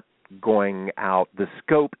not going out. The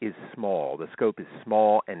scope is small. The scope is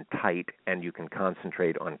small and tight, and you can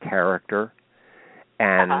concentrate on character.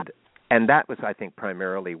 And that was, I think,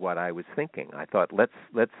 primarily what I was thinking. I thought,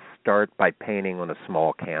 let's start by painting on a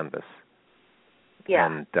small canvas.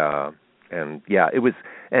 Yeah. And yeah, it was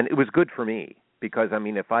good for me because, I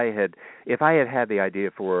mean, if I had had the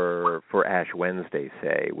idea for Ash Wednesday,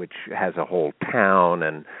 say, which has a whole town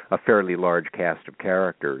and a fairly large cast of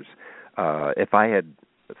characters, if I had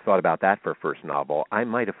thought about that for a first novel, I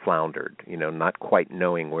might have floundered, you know, not quite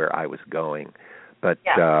knowing where I was going. But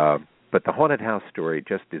the haunted house story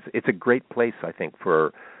it's a great place, I think,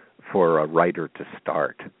 for a writer to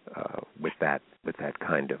start with that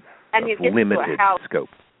kind of limited scope.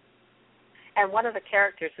 And one of the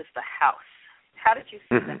characters is the house. How did you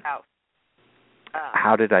see the house?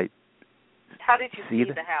 How did you see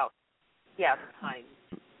the house? Yeah, the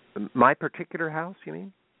time. My particular house, you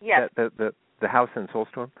mean? Yes. The house in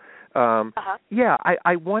Soulstorm. Yeah,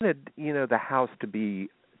 I wanted, you know, the house to be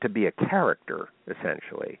a character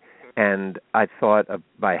essentially, and I thought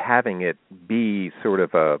by having it be sort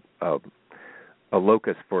of a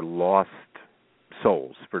locus for lost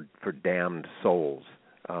souls, for damned souls,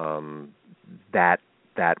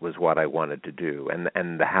 that was what I wanted to do,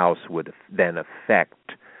 and the house would then affect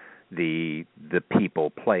the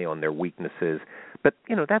people, play on their weaknesses. But,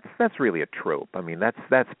 you know, that's really a trope. I mean,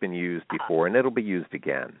 that's been used before, and it'll be used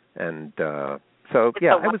again. And so,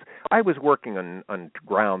 yeah, I was working on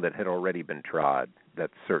ground that had already been trod.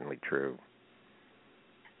 That's certainly true.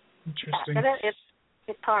 Interesting.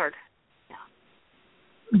 It's hard. Yeah.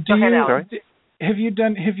 Have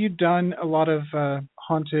you done a lot of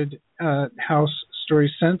haunted house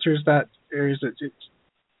stories since, or is it?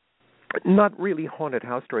 Not really haunted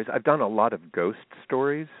house stories. I've done a lot of ghost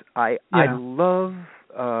stories. I love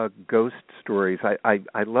ghost stories.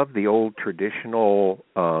 I love the old traditional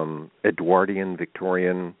Edwardian,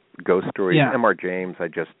 Victorian ghost stories. Yeah. M.R. James, I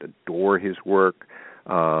just adore his work,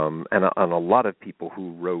 and a lot of people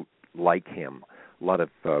who wrote like him. A lot of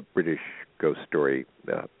British ghost story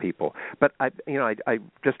people. But I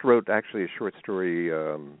just wrote actually a short story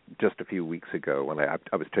just a few weeks ago when I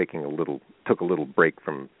was took a little break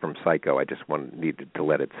from Psycho. I just needed to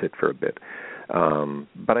let it sit for a bit.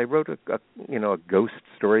 But I wrote a ghost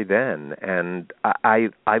story then, and I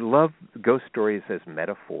love ghost stories as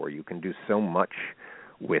metaphor. You can do so much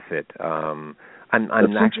with it. I'm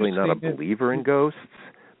actually not a believer in ghosts.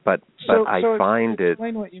 But I find it.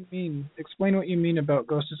 Explain what you mean. Explain what you mean about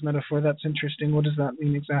ghost as metaphor. That's interesting. What does that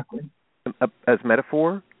mean exactly? As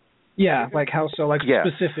metaphor? Yeah, like how so? Like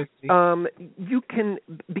specifically.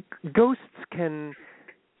 Ghosts can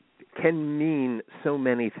mean so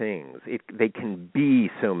many things. They can be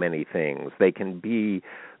so many things. They can be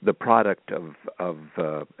the product of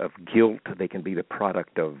guilt. They can be the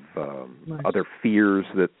product of other fears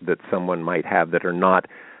that someone might have that are not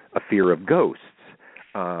a fear of ghosts.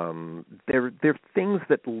 They're things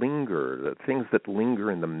that linger,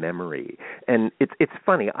 in the memory, and it's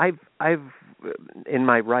funny. I've in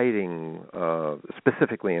my writing,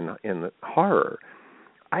 specifically in horror,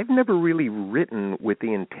 I've never really written with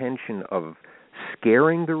the intention of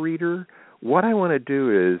scaring the reader. What I want to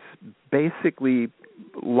do is basically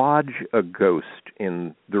lodge a ghost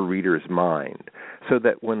in the reader's mind, so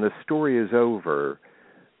that when the story is over,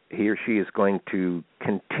 he or she is going to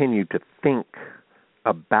continue to think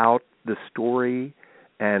about the story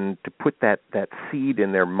and to put that seed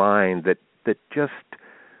in their mind that just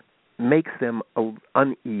makes them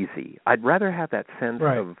uneasy. I'd rather have that sense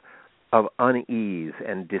of unease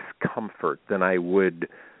and discomfort than I would,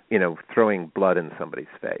 throwing blood in somebody's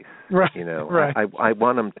face. Right. I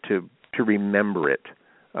want them to remember it,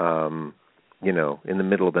 in the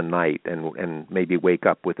middle of the night and maybe wake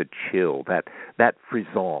up with a chill. That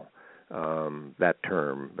frisson. That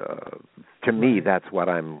term, to me, that's what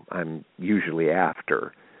I'm usually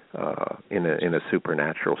after in a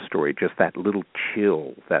supernatural story. Just that little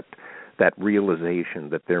chill, that realization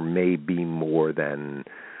that there may be more than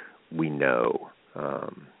we know. I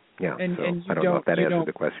don't know if that answers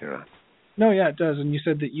the question or not. No, yeah, it does. And you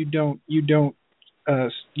said that you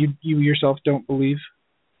yourself don't believe.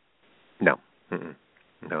 No. Mm-mm.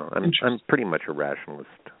 No, I'm pretty much a rationalist,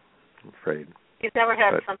 I'm afraid. You've never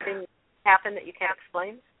had something happen that you can't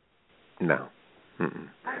explain? No.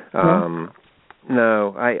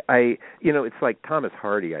 No, I it's like Thomas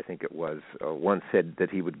Hardy, I think it was, once said that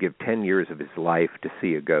he would give 10 years of his life to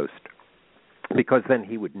see a ghost, because then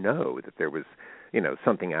he would know that there was,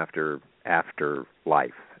 something after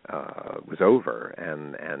life was over,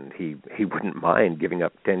 and he wouldn't mind giving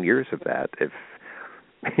up 10 years of that if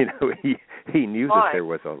he knew that there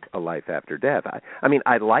was a life after death. I mean,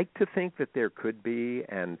 I like to think that there could be,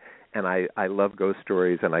 and I love ghost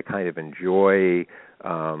stories, and I kind of enjoy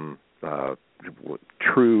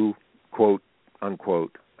true, quote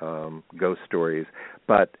unquote, ghost stories,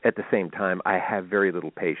 but at the same time, I have very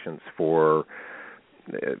little patience for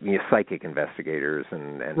psychic investigators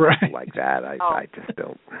and right. people like that. I just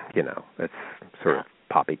don't, that's sort of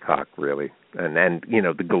poppycock, really, and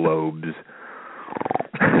the globes.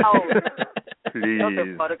 Please,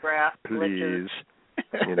 photograph please.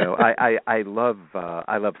 I love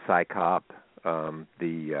Psychop.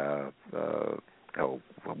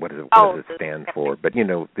 What does it stand for? But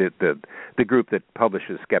the group that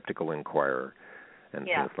publishes Skeptical Inquirer and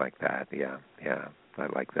things like that. Yeah, I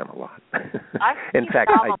like them a lot. In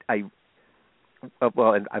fact, I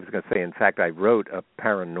was going to say, in fact, I wrote a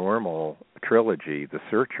paranormal trilogy, The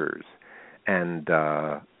Searchers, and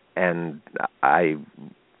I,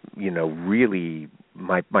 really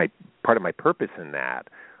my part of my purpose in that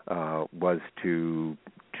was to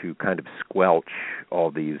kind of squelch all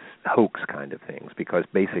these hoax kind of things, because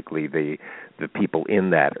basically the people in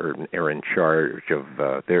that are in charge of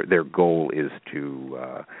their goal is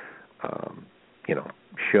to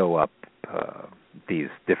show up these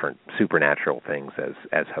different supernatural things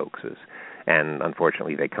as hoaxes, and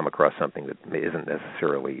unfortunately they come across something that isn't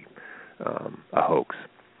necessarily a hoax,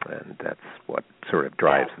 and that's what sort of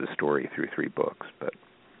drives the story through 3 books. But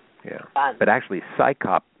but actually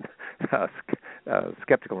Psychop,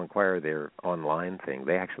 Skeptical Inquirer, their online thing,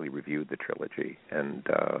 they actually reviewed the trilogy and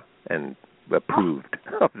approved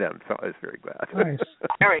of them, so I was very glad. Nice.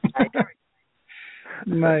 Very nice.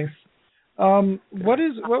 Nice.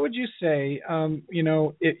 What would you say?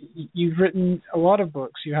 You've written a lot of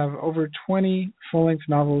books. You have over 20 full-length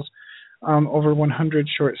novels, over 100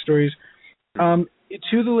 short stories.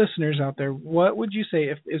 To the listeners out there, what would you say?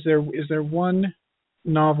 Is there one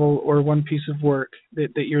novel or one piece of work that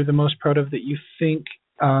you're the most proud of, that you think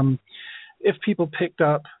if people picked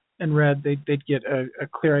up and read, they'd get a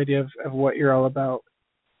clear idea of what you're all about?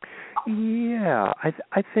 Yeah,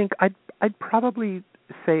 I think I'd probably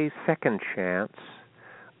say Second Chance.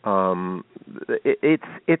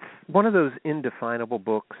 It's one of those indefinable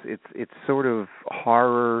books. It's sort of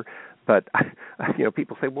horror, but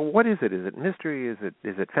people say, well, what is it? Is it mystery? Is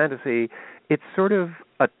it fantasy? It's sort of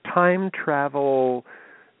a time travel,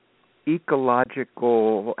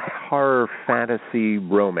 ecological horror fantasy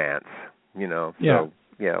romance. So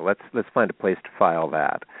let's find a place to file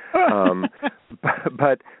that.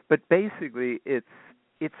 But basically,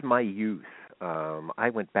 it's my youth. I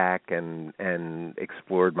went back and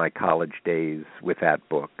explored my college days with that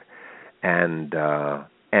book, and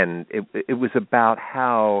it was about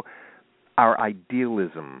how our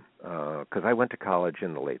idealism, because I went to college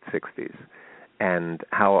in the late 60s, and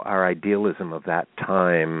how our idealism of that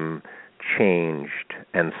time changed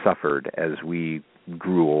and suffered as we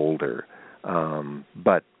grew older.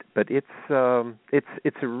 But it's a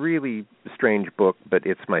really strange book, but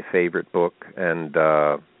it's my favorite book, and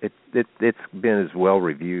it's been as well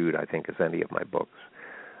reviewed, I think, as any of my books.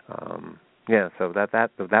 So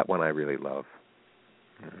that one I really love.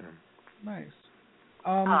 Nice.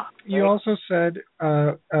 You also said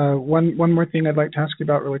one more thing I'd like to ask you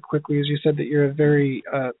about really quickly is you said that you're a very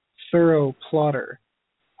thorough plotter.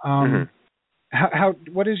 How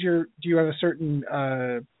what is do you have a certain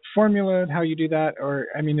formula how you do that, or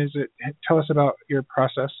tell us about your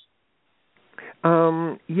process?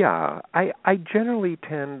 I generally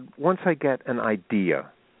tend, once I get an idea,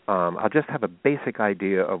 I'll just have a basic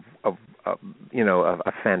idea of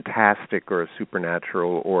a fantastic or a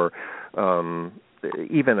supernatural, or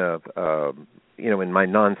even in my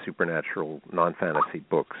non-supernatural, non-fantasy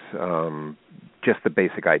books, just the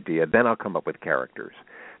basic idea. Then I'll come up with characters.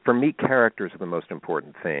 For me, characters are the most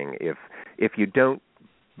important thing. If you don't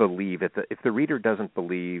believe it, if the reader doesn't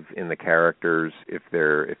believe in the characters, if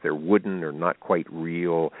they're wooden or not quite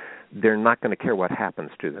real, they're not going to care what happens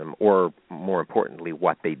to them, or more importantly,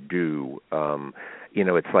 what they do.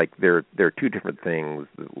 It's like there are two different things,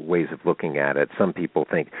 ways of looking at it. Some people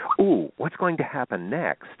think, "Ooh, what's going to happen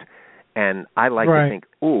next?" And I like to think,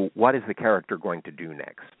 "Ooh, what is the character going to do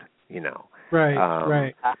next?"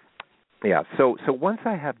 Right. Yeah. So once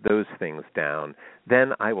I have those things down,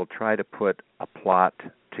 then I will try to put a plot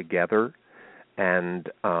together and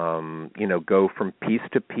go from piece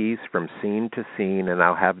to piece, from scene to scene, and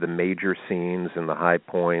I'll have the major scenes and the high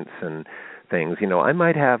points and things. I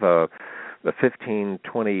might have a 15,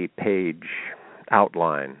 20-page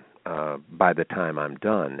outline by the time I'm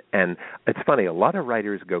done. And it's funny, a lot of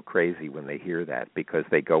writers go crazy when they hear that, because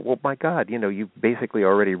they go, well, my God, you've basically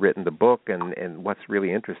already written the book, and what's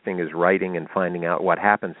really interesting is writing and finding out what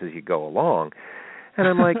happens as you go along. And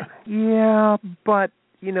I'm like, yeah, but,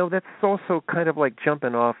 that's also kind of like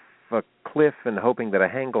jumping off a cliff and hoping that a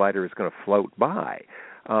hang glider is going to float by.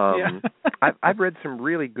 I've read some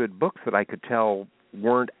really good books that I could tell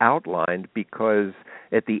weren't outlined, because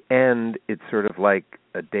at the end it's sort of like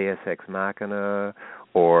a Deus Ex Machina,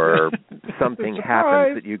 or something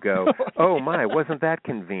happens that you go, oh my, wasn't that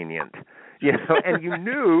convenient? And you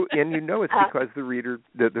know it's because the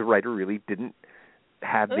writer really didn't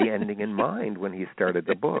have the ending in mind when he started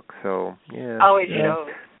the book. So always shows.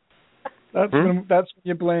 That's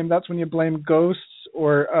when you blame ghosts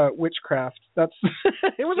or witchcraft. That's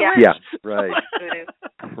it was a witch. Yeah, right.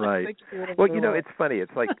 Right. Well, it's funny.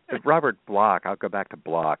 It's like Robert Bloch. I'll go back to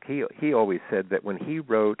Bloch. He always said that when he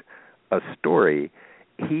wrote a story,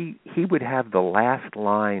 he would have the last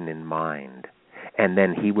line in mind, and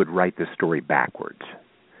then he would write the story backwards.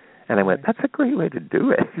 And I went, that's a great way to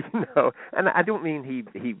do it, And I don't mean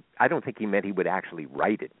I don't think he meant he would actually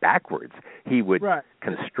write it backwards. He would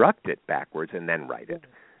construct it backwards and then write it.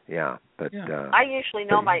 Yeah, but I usually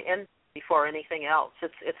know my end before anything else.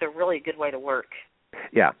 It's a really good way to work.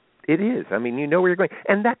 Yeah, it is. I mean, you know where you're going,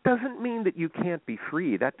 and that doesn't mean that you can't be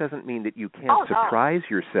free. That doesn't mean that you can't surprise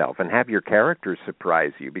yourself and have your characters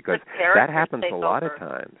surprise you, because that happens a lot of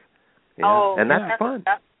times. Yeah. And that's fun.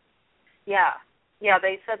 Yeah,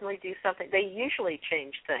 they suddenly do something. They usually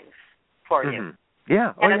change things for you. Mm-hmm.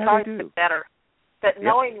 Yeah, and it's always better. But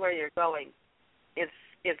knowing where you're going is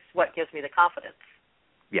what gives me the confidence.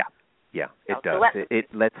 Yeah, it does.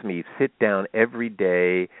 It lets me sit down every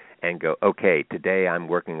day and go, okay, today I'm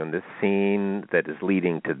working on this scene that is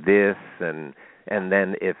leading to this, and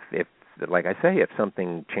then if like I say, if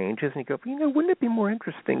something changes and you go, wouldn't it be more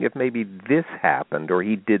interesting if maybe this happened or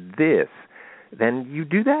he did this, then you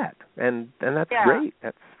do that, and that's great.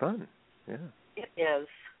 That's fun. Yeah, it is.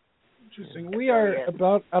 Interesting. We're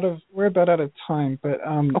about out of time, but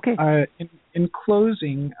okay. In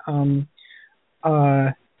closing,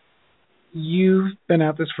 you've been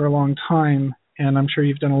at this for a long time, and I'm sure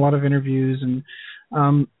you've done a lot of interviews, and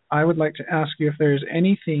I would like to ask you if there's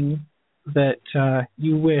anything that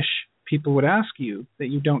you wish people would ask you that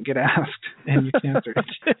you don't get asked and you can't answer.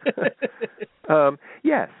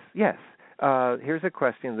 Yes. Here's a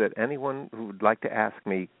question that anyone who would like to ask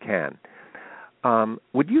me can.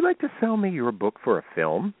 Would you like to sell me your book for a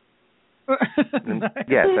film?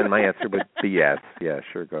 Yes, and my answer would be yes. Yeah,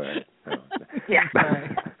 sure, go ahead. Yeah.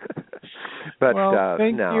 But no,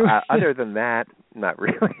 you. Other than that, not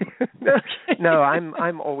really. No,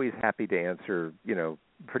 I'm always happy to answer,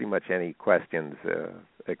 pretty much any questions,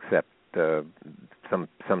 except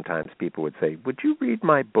sometimes people would say, would you read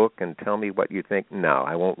my book and tell me what you think? No,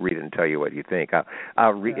 I won't read it and tell you what you think.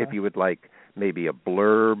 I'll read if you would like maybe a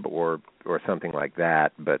blurb or something like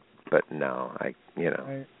that, but no, I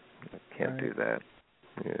can't do that.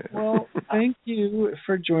 Yeah. Well, thank you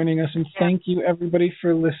for joining us, and thank you everybody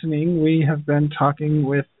for listening. We have been talking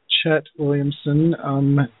with Chet Williamson,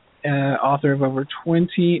 author of over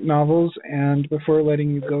 20 novels, and before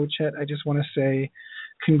letting you go, Chet, I just want to say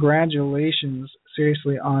congratulations,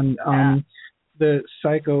 seriously, on the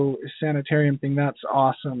Psycho Sanitarium thing. That's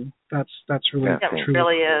awesome. That's really true. It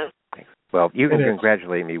really is. Well, you can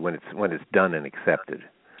congratulate me when it's done and accepted.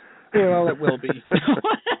 Well, it will be.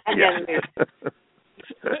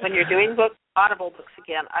 When you're doing Audible books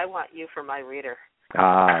again, I want you for my reader.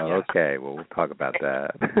 Okay. Well, we'll talk about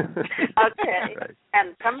that. Okay. Right.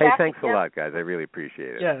 And come back. Hey, thanks a lot, guys. I really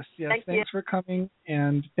appreciate it. Yes. Thanks for coming,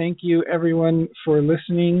 and thank you, everyone, for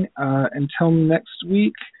listening. Until next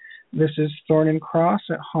week, this is Thorn and Cross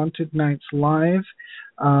at Haunted Nights Live.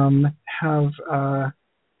 Have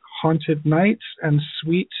haunted nights and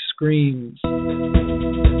sweet screams.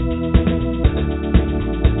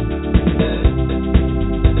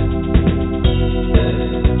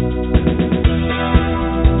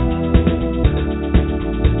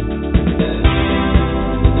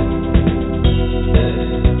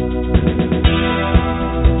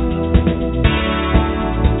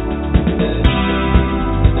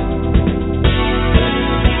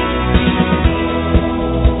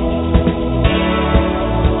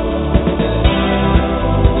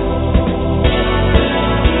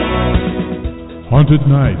 Haunted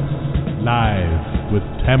Nights, live with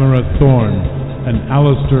Tamara Thorne and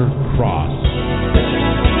Alistair Cross.